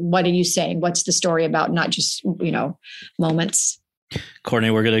about what are you saying? What's the story about? Not just moments.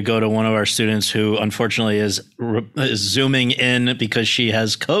 Courtney, we're going to go to one of our students who unfortunately is zooming in because she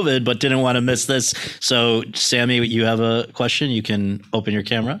has COVID, but didn't want to miss this. So, Sammy, you have a question? You can open your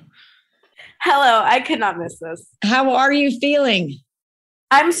camera. Hello, I could not miss this. How are you feeling?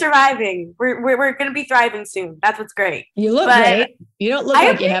 I'm surviving. We're going to be thriving soon. That's what's great. You look great. You don't look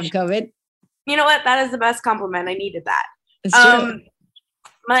like you have COVID. You know what? That is the best compliment. I needed that. It's true.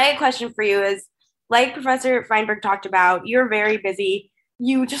 My question for you is, like Professor Feinberg talked about, you're very busy.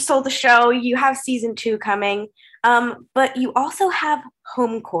 You just sold the show. You have season 2 coming, but you also have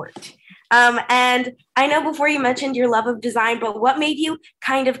Home Court. And I know before you mentioned your love of design, but what made you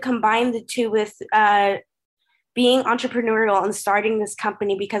kind of combine the two with being entrepreneurial and starting this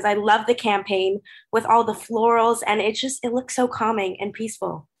company? Because I love the campaign with all the florals, and it looks so calming and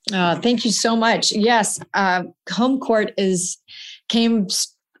peaceful. Thank you so much. Yes, Home Court came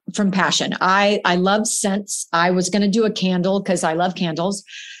from passion. I love scents. I was going to do a candle because I love candles.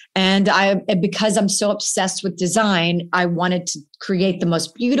 And because I'm so obsessed with design, I wanted to create the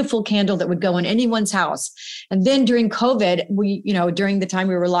most beautiful candle that would go in anyone's house. And then during COVID, during the time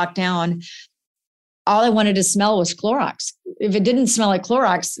we were locked down, all I wanted to smell was Clorox. If it didn't smell like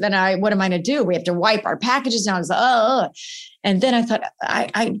Clorox, then what am I going to do? We have to wipe our packages down. I was like, And then I thought,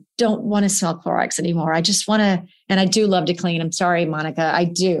 I don't want to smell Clorox anymore. I just want to, and I do love to clean. I'm sorry, Monica, I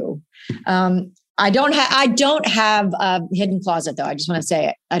do. I don't have a hidden closet though. I just want to say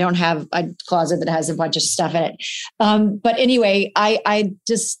it. I don't have a closet that has a bunch of stuff in it. But anyway, I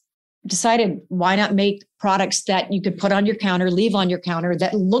just decided, why not make products that you could put on your counter, leave on your counter,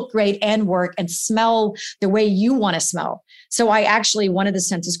 that look great and work and smell the way you want to smell. So one of the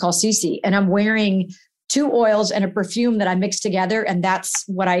scents is called Cece, and I'm wearing 2 oils and a perfume that I mixed together. And that's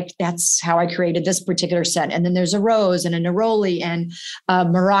how I created this particular scent. And then there's a rose and a neroli and a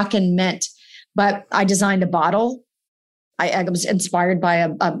Moroccan mint. But I designed a bottle. I was inspired by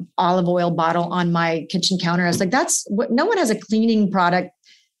a olive oil bottle on my kitchen counter. I was like, no one has a cleaning product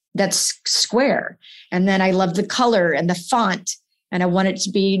that's square. And then I love the color and the font. And I want it to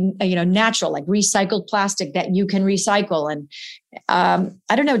be, natural, like recycled plastic that you can recycle. And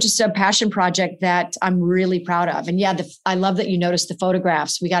I don't know, just a passion project that I'm really proud of. And yeah, I love that you noticed the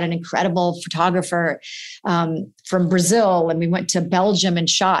photographs. We got an incredible photographer from Brazil, and we went to Belgium and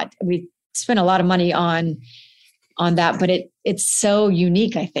shot. We spent a lot of money on that, but it's so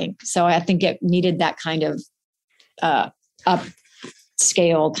unique, I think. So I think it needed that kind of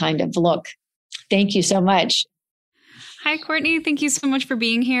upscale kind of look. Thank you so much. Hi, Courtney. Thank you so much for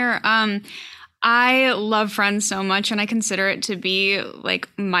being here. I love Friends so much, and I consider it to be like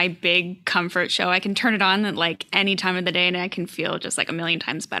my big comfort show. I can turn it on at like any time of the day, and I can feel just like a million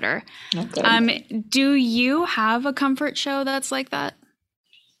times better. Okay. Do you have a comfort show that's like that?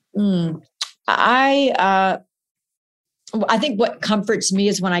 I think what comforts me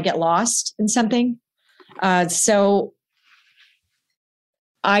is when I get lost in something. So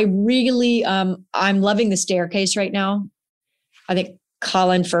I really, I'm loving The Staircase right now. I think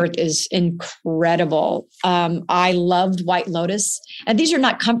Colin Firth is incredible. I loved White Lotus, and these are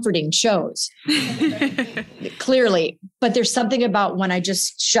not comforting shows, clearly, but there's something about when I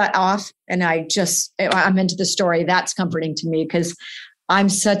just shut off and I'm into the story. That's comforting to me because I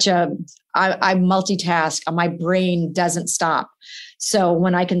multitask. My brain doesn't stop. So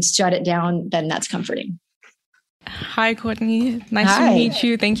when I can shut it down, then that's comforting. Hi, Courtney. Nice to meet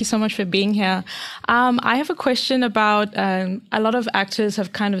you. Thank you so much for being here. I have a question about a lot of actors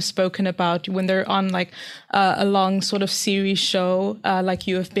have kind of spoken about when they're on like a long sort of series show like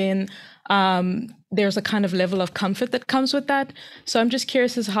you have been. There's a kind of level of comfort that comes with that. So I'm just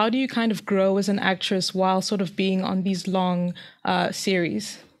curious as how do you kind of grow as an actress while sort of being on these long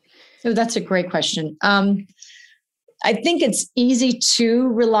series? So that's a great question. I think it's easy to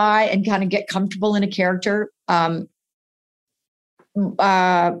rely and kind of get comfortable in a character.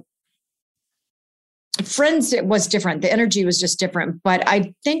 Friends, it was different. The energy was just different. But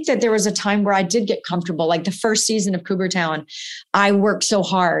I think that there was a time where I did get comfortable. Like the first season of Cougar Town, I worked so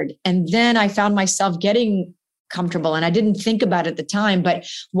hard. And then I found myself getting comfortable. And I didn't think about it at the time. But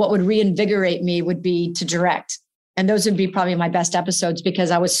what would reinvigorate me would be to direct. And those would be probably my best episodes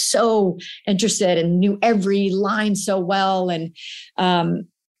because I was so interested and knew every line so well. And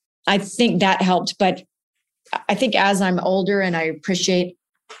I think that helped. But I think as I'm older and I appreciate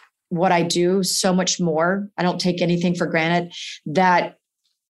what I do so much more, I don't take anything for granted, that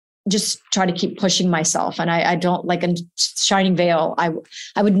just try to keep pushing myself. And I don't, like in Shining Vale, I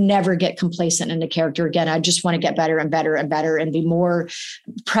would never get complacent in a character again. I just want to get better and better and better and be more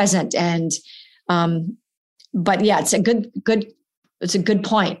present. And but yeah, it's a good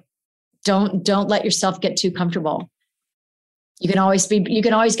point. Don't let yourself get too comfortable. You can always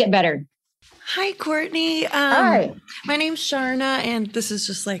get better. Hi, Courtney. Hi. My name's Sharna, and this is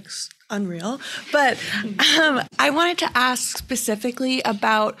just like unreal. But I wanted to ask specifically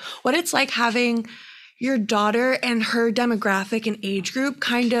about what it's like having your daughter and her demographic and age group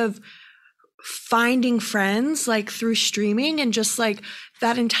kind of finding friends like through streaming, and just like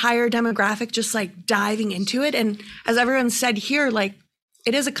that entire demographic just like diving into it. And as everyone said here, like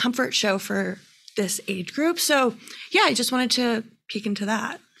it is a comfort show for this age group. So yeah, I just wanted to peek into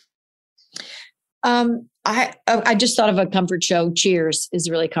that. I just thought of a comfort show. Cheers is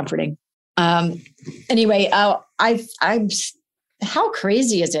really comforting. Anyway, how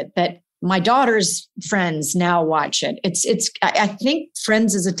crazy is it that my daughter's friends now watch it? I think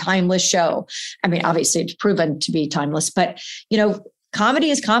Friends is a timeless show. I mean, obviously it's proven to be timeless, but comedy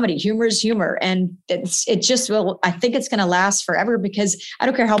is comedy, humor is humor. And I think it's going to last forever, because I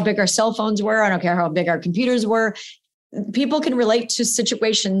don't care how big our cell phones were. I don't care how big our computers were. People can relate to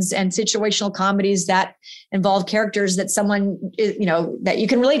situations and situational comedies that involve characters that someone, that you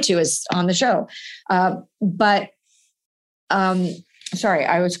can relate to is on the show. Sorry,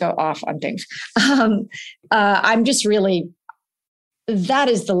 I always go off on things. I'm just really, that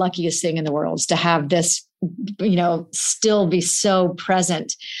is the luckiest thing in the world, is to have this, still be so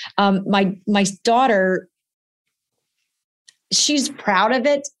present. My daughter, she's proud of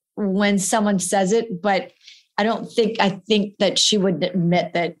it when someone says it, but I think that she would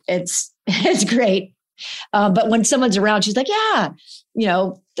admit that it's great. But when someone's around, she's like, yeah,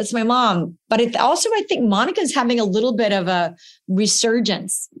 that's my mom. But I think Monica's having a little bit of a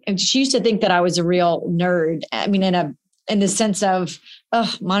resurgence. And she used to think that I was a real nerd. I mean, in the sense of,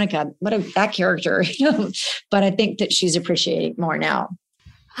 oh, Monica, that character, but I think that she's appreciating more now.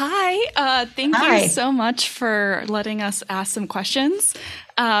 Hi. Thank you so much for letting us ask some questions.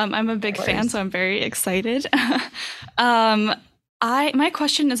 I'm a big fan, so I'm very excited. My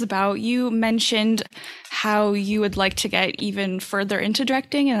question is about, you mentioned how you would like to get even further into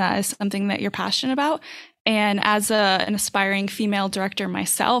directing, and that is something that you're passionate about. And as an aspiring female director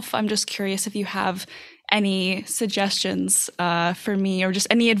myself, I'm just curious if you have any suggestions for me, or just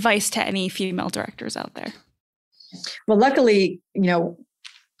any advice to any female directors out there. Well, luckily,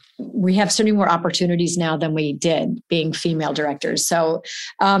 we have so many more opportunities now than we did being female directors. So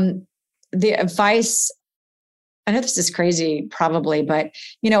the advice, I know this is crazy probably, but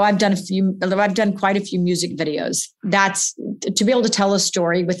I've done quite a few music videos. That's to be able to tell a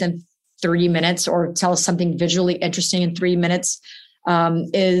story within 30 minutes or tell us something visually interesting in 3 minutes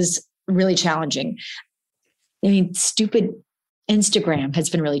is really challenging. I mean, stupid Instagram has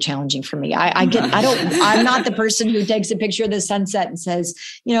been really challenging for me. I'm not the person who takes a picture of the sunset and says,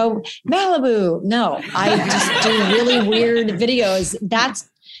 Malibu. No, I just do really weird videos. That's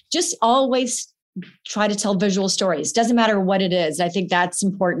just always try to tell visual stories. Doesn't matter what it is. I think that's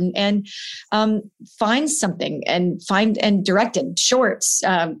important. And find something and direct it. Shorts.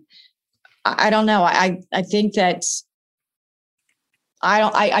 I don't know. I think that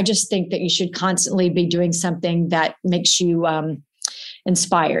I just think that you should constantly be doing something that makes you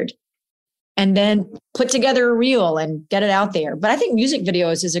inspired, and then put together a reel and get it out there. But I think music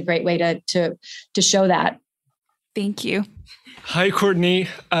videos is a great way to show that. Thank you. Hi, Courtney.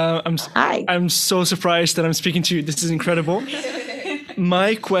 Hi. I'm so surprised that I'm speaking to you. This is incredible.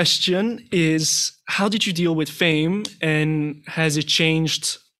 My question is, how did you deal with fame, and has it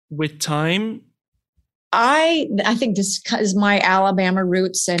changed with time? I think this is my Alabama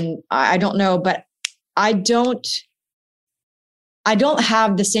roots, and I don't know, but I don't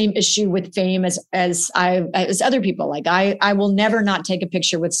have the same issue with fame as other people. Like I will never not take a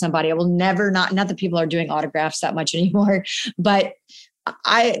picture with somebody. I will never not that people are doing autographs that much anymore, but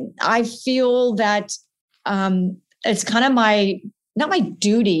I feel that it's kind of not my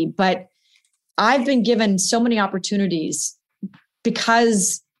duty, but I've been given so many opportunities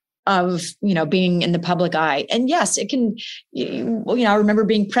because of, being in the public eye. And yes, it can, I remember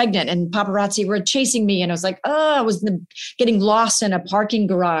being pregnant and paparazzi were chasing me, and I was like, I was getting lost in a parking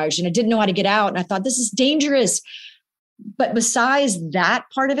garage and I didn't know how to get out. And I thought, this is dangerous. But besides that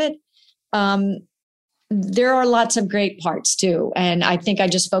part of it, there are lots of great parts too. And I think I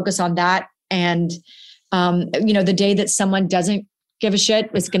just focus on that. And, the day that someone doesn't give a shit,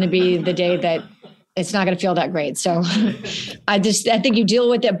 it's going to be the day that it's not going to feel that great. So I think you deal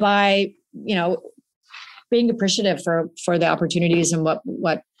with it by, being appreciative for the opportunities and what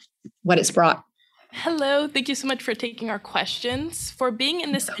it's brought. Hello. Thank you so much for taking our questions. For being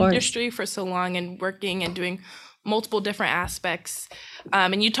in this industry for so long and working and doing multiple different aspects.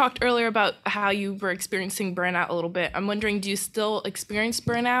 And you talked earlier about how you were experiencing burnout a little bit. I'm wondering, do you still experience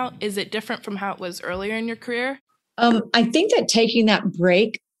burnout? Is it different from how it was earlier in your career? I think that taking that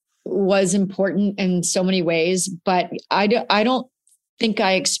break was important in so many ways, but I don't think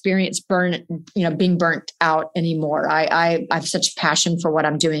I experience being burnt out anymore. I have such passion for what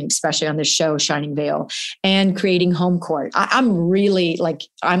I'm doing, especially on this show, Shining Vale, and creating Home Court. I'm really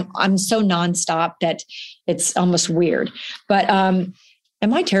I'm so nonstop that it's almost weird. But am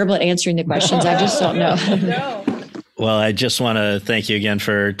I terrible at answering the questions? I just don't know. No. Well, I just want to thank you again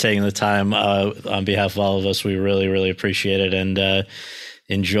for taking the time on behalf of all of us. We really, really appreciate it, and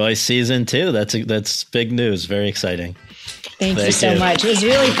enjoy season 2. That's big news. Very exciting. Thank you so much. It was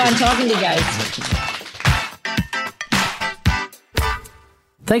really fun talking to you guys.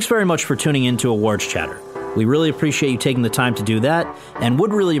 Thanks very much for tuning in to Awards Chatter. We really appreciate you taking the time to do that, and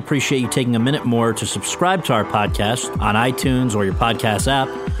would really appreciate you taking a minute more to subscribe to our podcast on iTunes or your podcast app,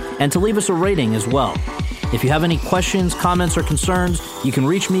 and to leave us a rating as well. If you have any questions, comments, or concerns, you can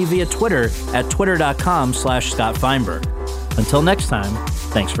reach me via Twitter at twitter.com/Scott Feinberg. Until next time,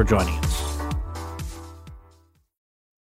 thanks for joining us.